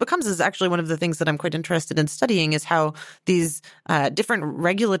time. This is actually one of the things that I'm quite interested in studying, is how these different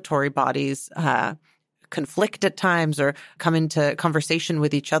regulatory bodies conflict at times or come into conversation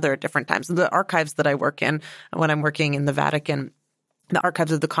with each other at different times. The archives that I work in, when I'm working in the Vatican, the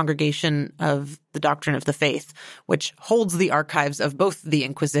archives of the Congregation of the Doctrine of the Faith, which holds the archives of both the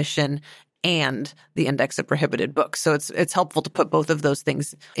Inquisition and the Index of Prohibited Books. So it's helpful to put both of those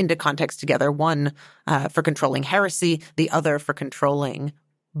things into context together, one for controlling heresy, the other for controlling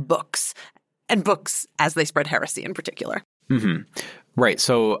books, and books as they spread heresy in particular. Mm-hmm. Right.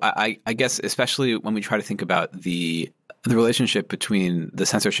 So I guess especially when we try to think about the relationship between the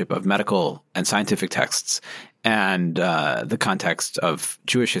censorship of medical and scientific texts and the context of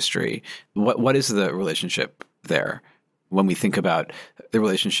Jewish history, what is the relationship there when we think about the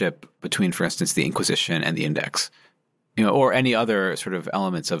relationship between, for instance, the Inquisition and the Index, or any other sort of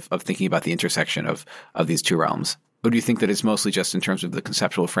elements of thinking about the intersection of these two realms? Or do you think that it's mostly just in terms of the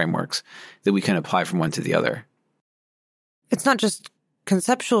conceptual frameworks that we can apply from one to the other? It's not just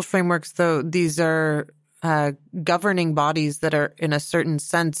conceptual frameworks, though. These are governing bodies that are, in a certain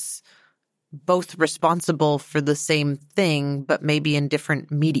sense, both responsible for the same thing, but maybe in different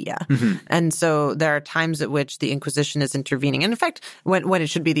media. Mm-hmm. And so there are times at which the Inquisition is intervening. And in fact, when it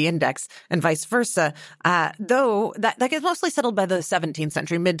should be the Index and vice versa, though that gets mostly settled by the 17th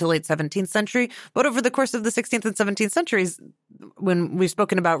century, mid to late 17th century. But over the course of the 16th and 17th centuries, when we've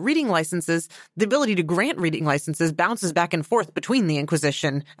spoken about reading licenses, the ability to grant reading licenses bounces back and forth between the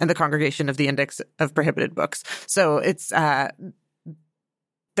Inquisition and the Congregation of the Index of Prohibited Books. So it's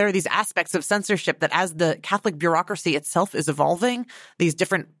there are these aspects of censorship that as the Catholic bureaucracy itself is evolving, these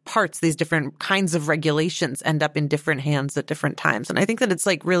different parts, these different kinds of regulations end up in different hands at different times. And I think that it's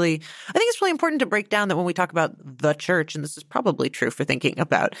really important to break down that when we talk about the church, and this is probably true for thinking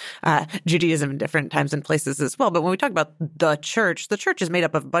about Judaism in different times and places as well, but when we talk about the church is made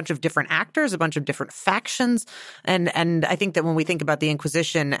up of a bunch of different actors, a bunch of different factions. And I think that when we think about the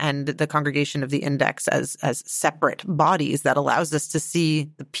Inquisition and the Congregation of the Index as separate bodies, that allows us to see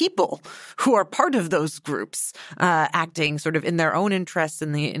the people who are part of those groups acting sort of in their own interests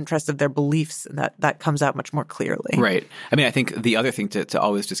and the interests of their beliefs. And that comes out much more clearly. Right. I mean, I think the other thing to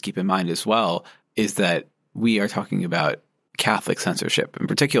always just keep in mind as well is that we are talking about Catholic censorship in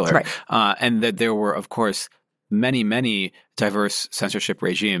particular. Right. And that there were, of course, many, many diverse censorship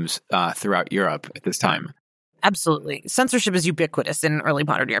regimes throughout Europe at this time. Absolutely. Censorship is ubiquitous in early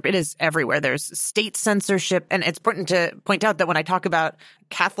modern Europe. It is everywhere. There's state censorship. And it's important to point out that when I talk about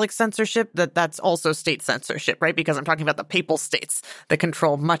Catholic censorship, that's also state censorship, right? Because I'm talking about the papal states that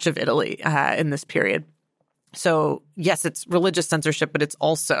control much of Italy in this period. So yes, it's religious censorship, but it's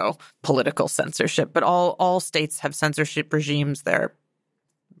also political censorship. But all states have censorship regimes. They're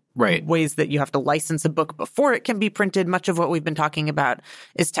right. Ways that you have to license a book before it can be printed. Much of what we've been talking about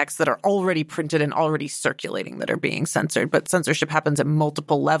is texts that are already printed and already circulating that are being censored. But censorship happens at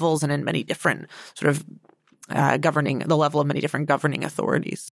multiple levels and in many different sort of the level of many different governing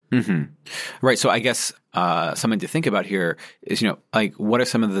authorities. Mm-hmm. Right. So I guess something to think about here is, what are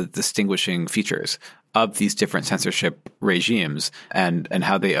some of the distinguishing features of these different censorship regimes and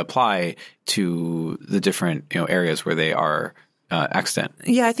how they apply to the different areas where they are extant?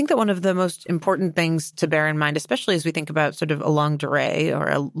 Yeah, I think that one of the most important things to bear in mind, especially as we think about sort of a longue durée or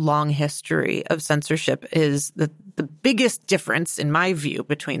a long history of censorship, is that the biggest difference, in my view,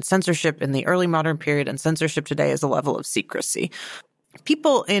 between censorship in the early modern period and censorship today is the level of secrecy.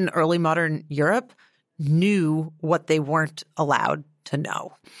 People in early modern Europe knew what they weren't allowed to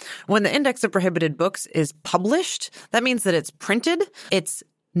know. When the Index of Prohibited Books is published, that means that it's printed, it's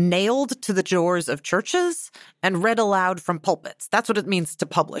nailed to the doors of churches and read aloud from pulpits. That's what it means to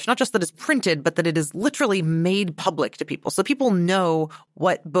publish. Not just that it's printed, but that it is literally made public to people. So people know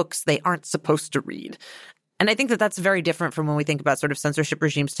what books they aren't supposed to read. And I think that that's very different from when we think about sort of censorship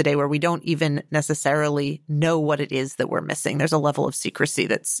regimes today, where we don't even necessarily know what it is that we're missing. There's a level of secrecy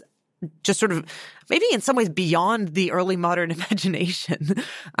that's just sort of maybe in some ways beyond the early modern imagination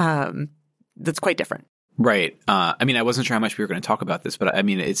that's quite different. Right. I mean, I wasn't sure how much we were going to talk about this, but I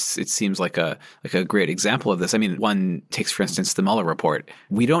mean, it seems like a great example of this. I mean, one takes, for instance, the Mueller report.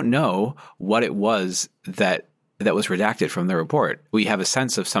 We don't know what it was that was redacted from the report. We have a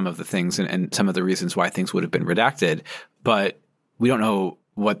sense of some of the things and some of the reasons why things would have been redacted, but we don't know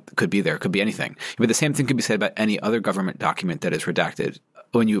what could be there. It could be anything. But the same thing could be said about any other government document that is redacted.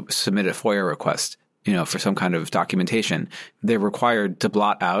 When you submit a FOIA request, for some kind of documentation, they're required to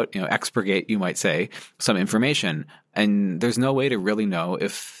blot out, expurgate, you might say, some information. And there's no way to really know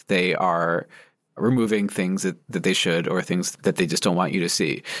if they are removing things that they should or things that they just don't want you to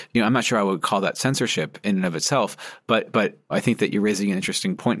see. I'm not sure I would call that censorship in and of itself, but I think that you're raising an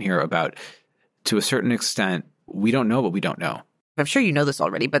interesting point here about, to a certain extent, we don't know what we don't know. I'm sure you know this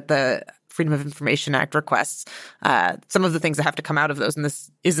already, but the Freedom of Information Act requests, some of the things that have to come out of those, and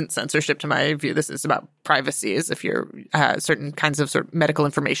this isn't censorship to my view, this is about privacy, is if you're certain kinds of sort of medical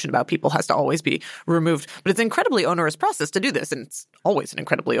information about people has to always be removed. But it's an incredibly onerous process to do this, and it's always an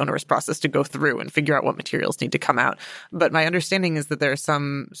incredibly onerous process to go through and figure out what materials need to come out. But my understanding is that there are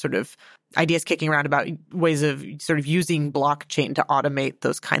some sort of ideas kicking around about ways of sort of using blockchain to automate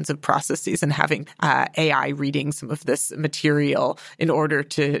those kinds of processes and having AI reading some of this material in order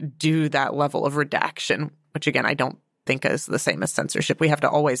to do that level of redaction, which again, I don't think is the same as censorship. We have to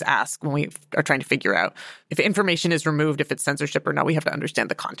always ask when we are trying to figure out if information is removed, if it's censorship or not, we have to understand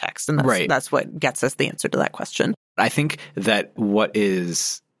the context. And that's what gets us the answer to that question. I think that what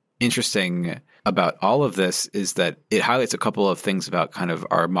is interesting about all of this is that it highlights a couple of things about kind of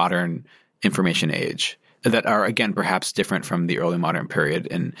our modern information age that are, again, perhaps different from the early modern period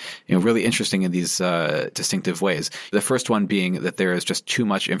and really interesting in these distinctive ways. The first one being that there is just too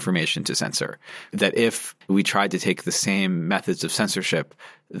much information to censor, that if we tried to take the same methods of censorship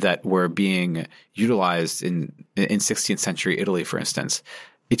that were being utilized in 16th century Italy, for instance,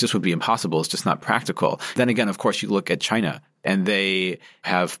 it just would be impossible. It's just not practical. Then again, of course, you look at China, and they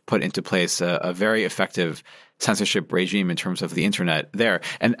have put into place a very effective censorship regime in terms of the internet there.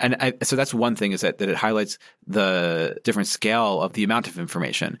 So that's one thing, is that it highlights the different scale of the amount of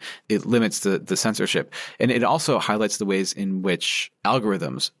information. It limits the censorship. And it also highlights the ways in which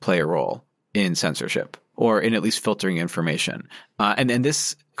algorithms play a role in censorship, or in at least filtering information. And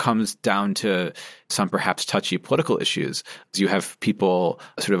this comes down to some perhaps touchy political issues. You have people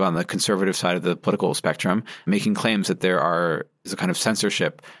sort of on the conservative side of the political spectrum making claims that is a kind of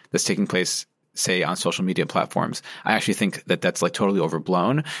censorship that's taking place, say, on social media platforms. I actually think that that's like totally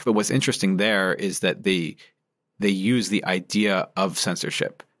overblown. But what's interesting there is that they use the idea of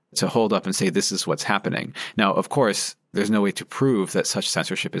censorship to hold up and say, this is what's happening. Now, of course, there's no way to prove that such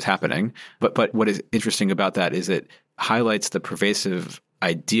censorship is happening. But what is interesting about that is it highlights the pervasive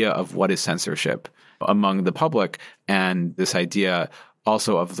idea of what is censorship among the public, and this idea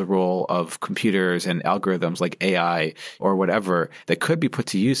also of the role of computers and algorithms like AI or whatever that could be put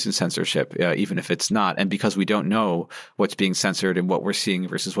to use in censorship, even if it's not. And because we don't know what's being censored and what we're seeing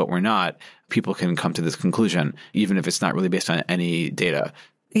versus what we're not, people can come to this conclusion, even if it's not really based on any data.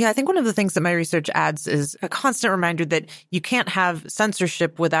 Yeah, I think one of the things that my research adds is a constant reminder that you can't have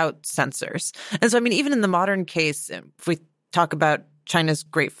censorship without censors. And so, I mean, even in the modern case, if we talk about China's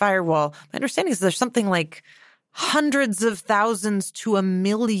Great Firewall, my understanding is there's something like hundreds of thousands to 1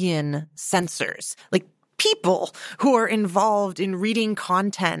 million censors, like people who are involved in reading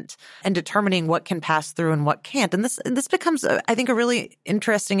content and determining what can pass through and what can't. And this becomes, I think, a really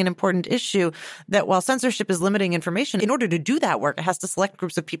interesting and important issue, that while censorship is limiting information, in order to do that work, it has to select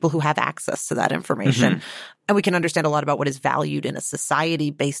groups of people who have access to that information. Mm-hmm. And we can understand a lot about what is valued in a society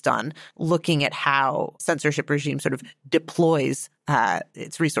based on looking at how censorship regime sort of deploys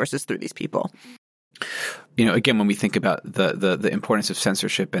its resources through these people. You know, again, when we think about the importance of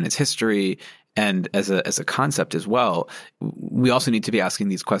censorship and its history, and as a concept as well, we also need to be asking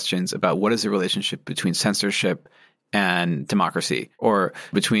these questions about what is the relationship between censorship and democracy, or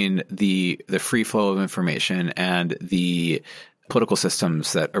between the free flow of information and the political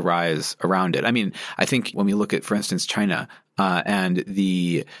systems that arise around it. I mean, I think when we look at, for instance, China and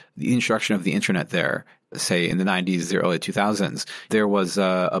the introduction of the internet there, say in the 90s, the early 2000s, there was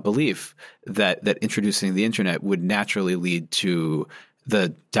a belief that introducing the internet would naturally lead to the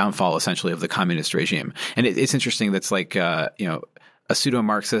downfall, essentially, of the communist regime. And it's interesting. That's like, a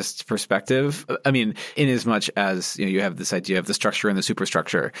pseudo-Marxist perspective. I mean, in as much as you have this idea of the structure and the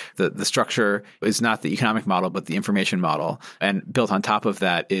superstructure. The structure is not the economic model, but the information model. And built on top of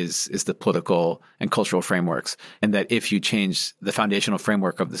that is the political and cultural frameworks. And that if you change the foundational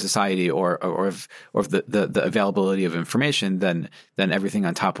framework of the society or of the availability of information, then everything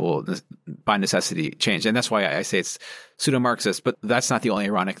on top will, by necessity, change. And that's why I say it's pseudo-Marxist, but that's not the only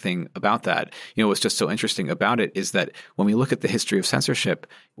ironic thing about that. What's just so interesting about it is that when we look at the history of censorship,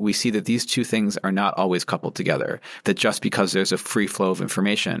 we see that these two things are not always coupled together. That just because there's a free flow of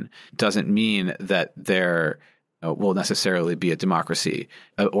information doesn't mean that there will necessarily be a democracy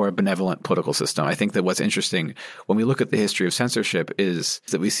or a benevolent political system. I think that what's interesting when we look at the history of censorship is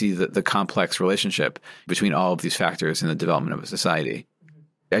that we see the complex relationship between all of these factors in the development of a society.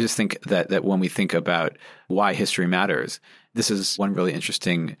 I just think that when we think about why history matters, this is one really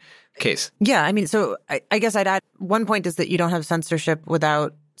interesting case. Yeah, I mean, so I guess I'd add one point is that you don't have censorship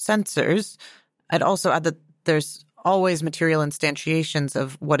without censors. I'd also add that there's always material instantiations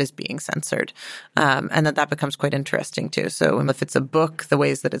of what is being censored, and that becomes quite interesting too. So if it's a book, the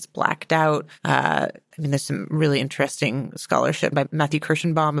ways that it's blacked out. I mean, there's some really interesting scholarship by Matthew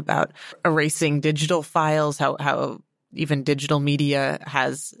Kirschenbaum about erasing digital files, how even digital media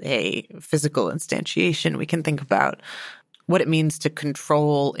has a physical instantiation. We can think about what it means to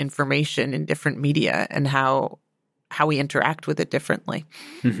control information in different media and how we interact with it differently.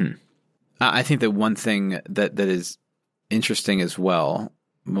 Mm-hmm. I think that one thing that is interesting as well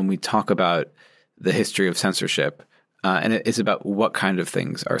when we talk about the history of censorship, and it is about what kind of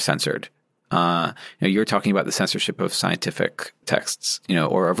things are censored. You're talking about the censorship of scientific texts,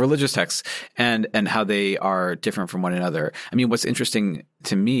 or of religious texts, and how they are different from one another. I mean, what's interesting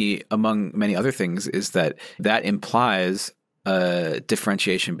to me, among many other things, is that implies a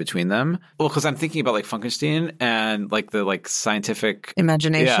differentiation between them. Well, because I'm thinking about like Frankenstein and like the scientific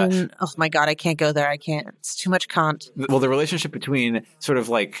imagination. Yeah. Oh my God, I can't go there. I can't. It's too much Kant. Well, the relationship between sort of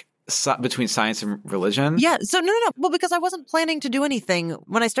like between science and religion? Yeah. So no. Well, because I wasn't planning to do anything.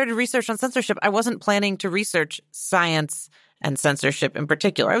 When I started research on censorship, I wasn't planning to research science and censorship in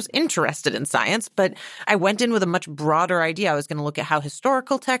particular. I was interested in science, but I went in with a much broader idea. I was going to look at how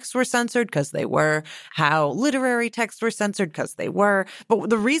historical texts were censored, because they were, how literary texts were censored, because they were.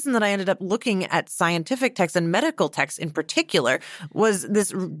 But the reason that I ended up looking at scientific texts and medical texts in particular was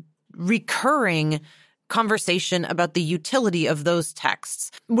this recurring conversation about the utility of those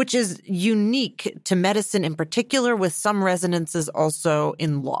texts, which is unique to medicine in particular, with some resonances also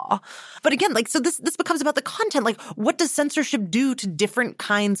in law. But again, so this becomes about the content. What does censorship do to different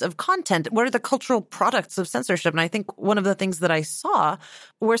kinds of content? What are the cultural products of censorship? And I think one of the things that I saw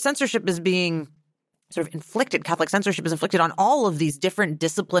where censorship is being sort of inflicted, Catholic censorship is inflicted on all of these different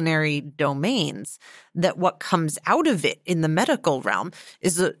disciplinary domains, that what comes out of it in the medical realm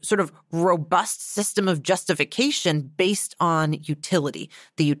is a sort of robust system of justification based on utility,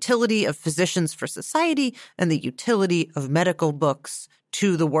 the utility of physicians for society and the utility of medical books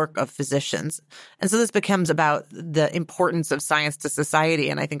to the work of physicians. And so this becomes about the importance of science to society.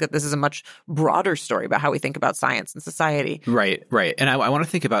 And I think that this is a much broader story about how we think about science and society. Right. And I want to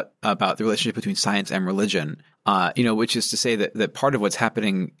think about the relationship between science and religion, which is to say that part of what's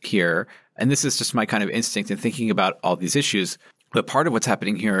happening here, and this is just my kind of instinct in thinking about all these issues, but part of what's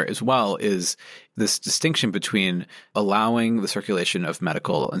happening here as well is this distinction between allowing the circulation of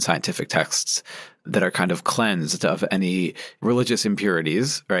medical and scientific texts that are kind of cleansed of any religious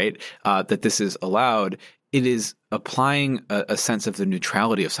impurities, right? That this is allowed. It is applying a sense of the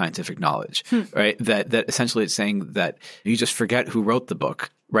neutrality of scientific knowledge, right? That essentially it's saying that you just forget who wrote the book,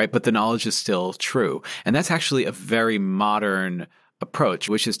 right? But the knowledge is still true. And that's actually a very modern approach,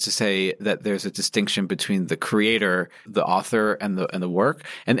 which is to say that there's a distinction between the creator, the author, and the work.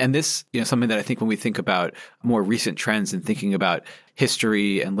 And this, something that I think when we think about more recent trends and thinking about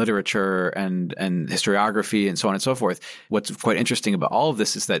history and literature and historiography and so on and so forth, what's quite interesting about all of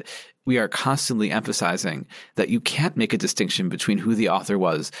this is that we are constantly emphasizing that you can't make a distinction between who the author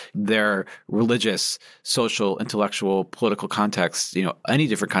was, their religious, social, intellectual, political context, any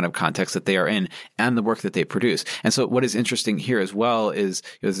different kind of context that they are in, and the work that they produce. And so what is interesting here as well is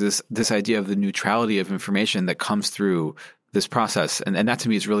this idea of the neutrality of information that comes through this process. And that to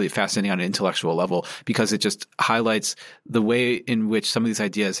me is really fascinating on an intellectual level, because it just highlights the way in which some of these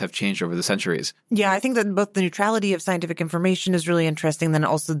ideas have changed over the centuries. Yeah, I think that both the neutrality of scientific information is really interesting, then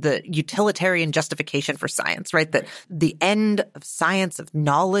also the utilitarian justification for science, right? That the end of science, of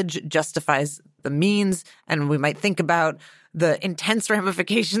knowledge, justifies the means. And we might think about the intense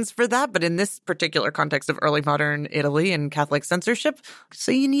ramifications for that. But in this particular context of early modern Italy and Catholic censorship,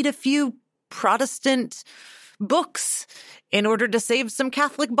 so you need a few Protestant books in order to save some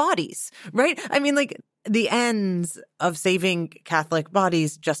Catholic bodies, right? I mean, the ends of saving Catholic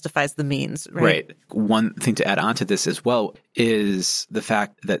bodies justifies the means, right? Right. One thing to add on to this as well is the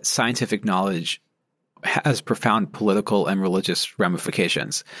fact that scientific knowledge has profound political and religious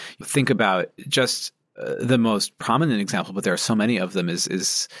ramifications. Think about just the most prominent example, but there are so many of them,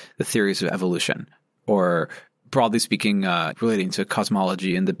 is the theories of evolution, or broadly speaking, relating to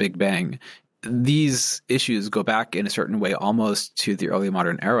cosmology and the Big Bang. These issues go back in a certain way almost to the early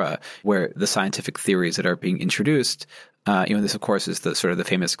modern era, where the scientific theories that are being introduced, this of course is the sort of the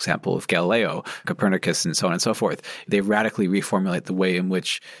famous example of Galileo, Copernicus, and so on and so forth. They radically reformulate the way in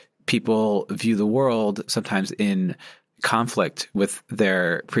which people view the world, sometimes in conflict with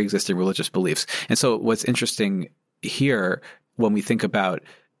their pre-existing religious beliefs. And so what's interesting here, when we think about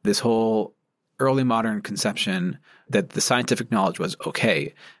this whole early modern conception that the scientific knowledge was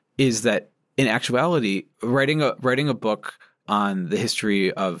okay, is that in actuality, writing a book on the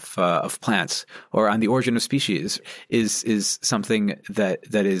history of plants or on the origin of species is something that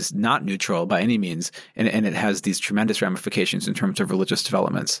is not neutral by any means, and it has these tremendous ramifications in terms of religious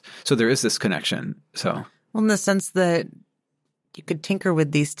developments. So there is this connection. So, well, in the sense that you could tinker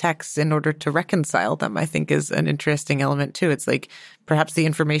with these texts in order to reconcile them, I think is an interesting element too. It's perhaps the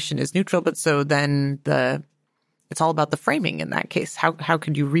information is neutral, but so then it's all about the framing in that case. How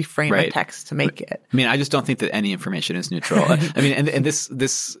could you reframe a text to make it? I mean, I just don't think that any information is neutral. I mean, and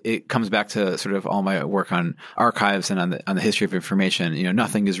this it comes back to sort of all my work on archives and on the history of information.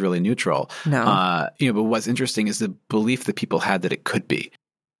 Nothing is really neutral. No. But what's interesting is the belief that people had that it could be.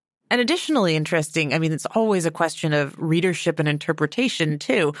 And additionally interesting, I mean, it's always a question of readership and interpretation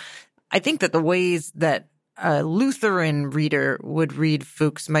too. I think that the ways that a Lutheran reader would read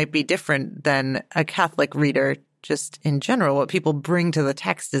Fuchs might be different than a Catholic reader. Just in general, what people bring to the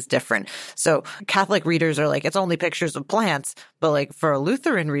text is different. So Catholic readers are it's only pictures of plants. But for a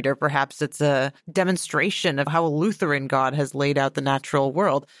Lutheran reader, perhaps it's a demonstration of how a Lutheran God has laid out the natural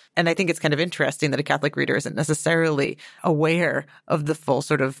world. And I think it's kind of interesting that a Catholic reader isn't necessarily aware of the full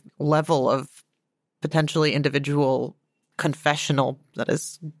sort of level of potentially individual confessional, that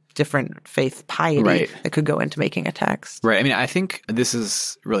is, different faith piety that could go into making a text. Right. I mean, I think this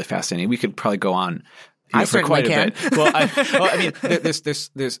is really fascinating. We could probably go on for quite certainly a bit. Well, I mean,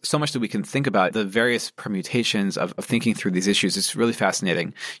 there's so much that we can think about the various permutations of thinking through these issues. It's really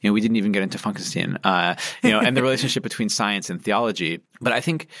fascinating. We didn't even get into Frankenstein, and the relationship between science and theology. But I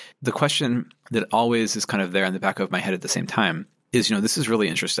think the question that always is kind of there in the back of my head at the same time is, this is really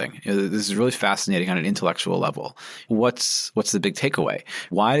interesting. This is really fascinating on an intellectual level. What's the big takeaway?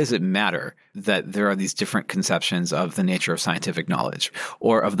 Why does it matter that there are these different conceptions of the nature of scientific knowledge,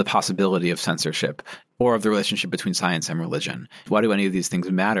 or of the possibility of censorship, or of the relationship between science and religion? Why do any of these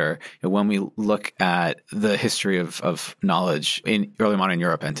things matter when we look at the history of knowledge in early modern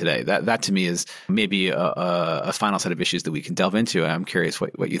Europe and today? That to me is maybe a final set of issues that we can delve into. And I'm curious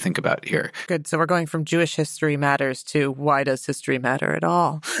what you think about here. Good. So we're going from Jewish history matters to why does history matter at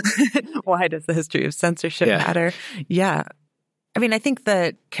all? Why does the history of censorship matter? Yeah. I mean, I think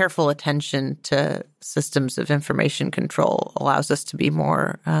that careful attention to systems of information control allows us to be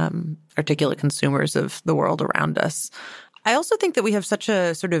more articulate consumers of the world around us. I also think that we have such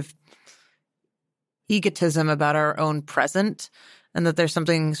a sort of egotism about our own present, and that there's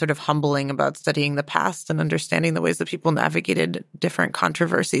something sort of humbling about studying the past and understanding the ways that people navigated different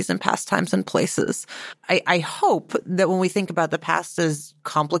controversies in past times and places. I hope that when we think about the past as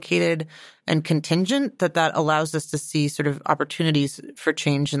complicated and contingent, that allows us to see sort of opportunities for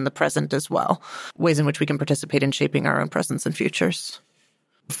change in the present as well, ways in which we can participate in shaping our own presents and futures.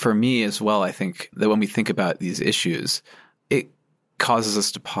 For me as well, I think that when we think about these issues, it causes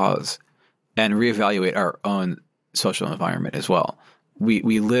us to pause and reevaluate our own social environment as well.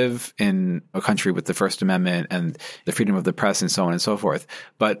 We live in a country with the First Amendment and the freedom of the press and so on and so forth.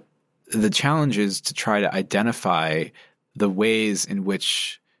 But the challenge is to try to identify the ways in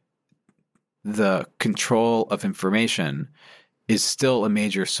which the control of information is still a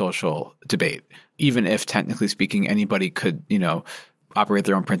major social debate, even if technically speaking, anybody could, operate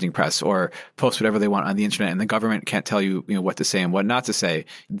their own printing press or post whatever they want on the internet, and the government can't tell you, what to say and what not to say.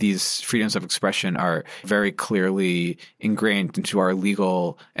 These freedoms of expression are very clearly ingrained into our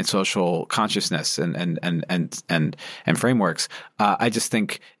legal and social consciousness and frameworks. I just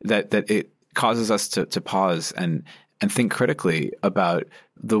think that it causes us to pause and think critically about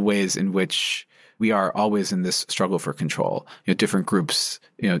the ways in which we are always in this struggle for control. Different groups,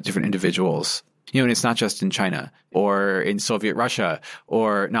 different individuals. And it's not just in China or in Soviet Russia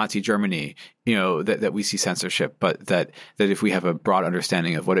or Nazi Germany, that we see censorship, but that if we have a broad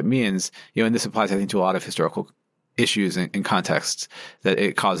understanding of what it means, and this applies, I think, to a lot of historical issues and contexts, that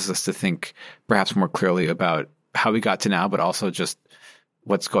it causes us to think perhaps more clearly about how we got to now, but also just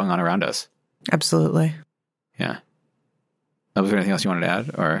what's going on around us. Absolutely. Yeah. Was there anything else you wanted to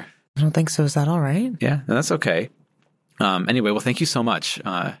add? Or I don't think so. Is that all right? Yeah, no, that's okay. Anyway, well, thank you so much.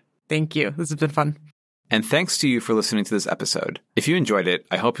 Thank you. This has been fun. And thanks to you for listening to this episode. If you enjoyed it,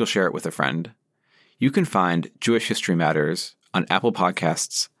 I hope you'll share it with a friend. You can find Jewish History Matters on Apple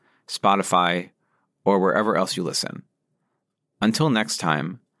Podcasts, Spotify, or wherever else you listen. Until next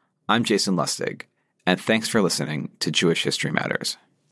time, I'm Jason Lustig, and thanks for listening to Jewish History Matters.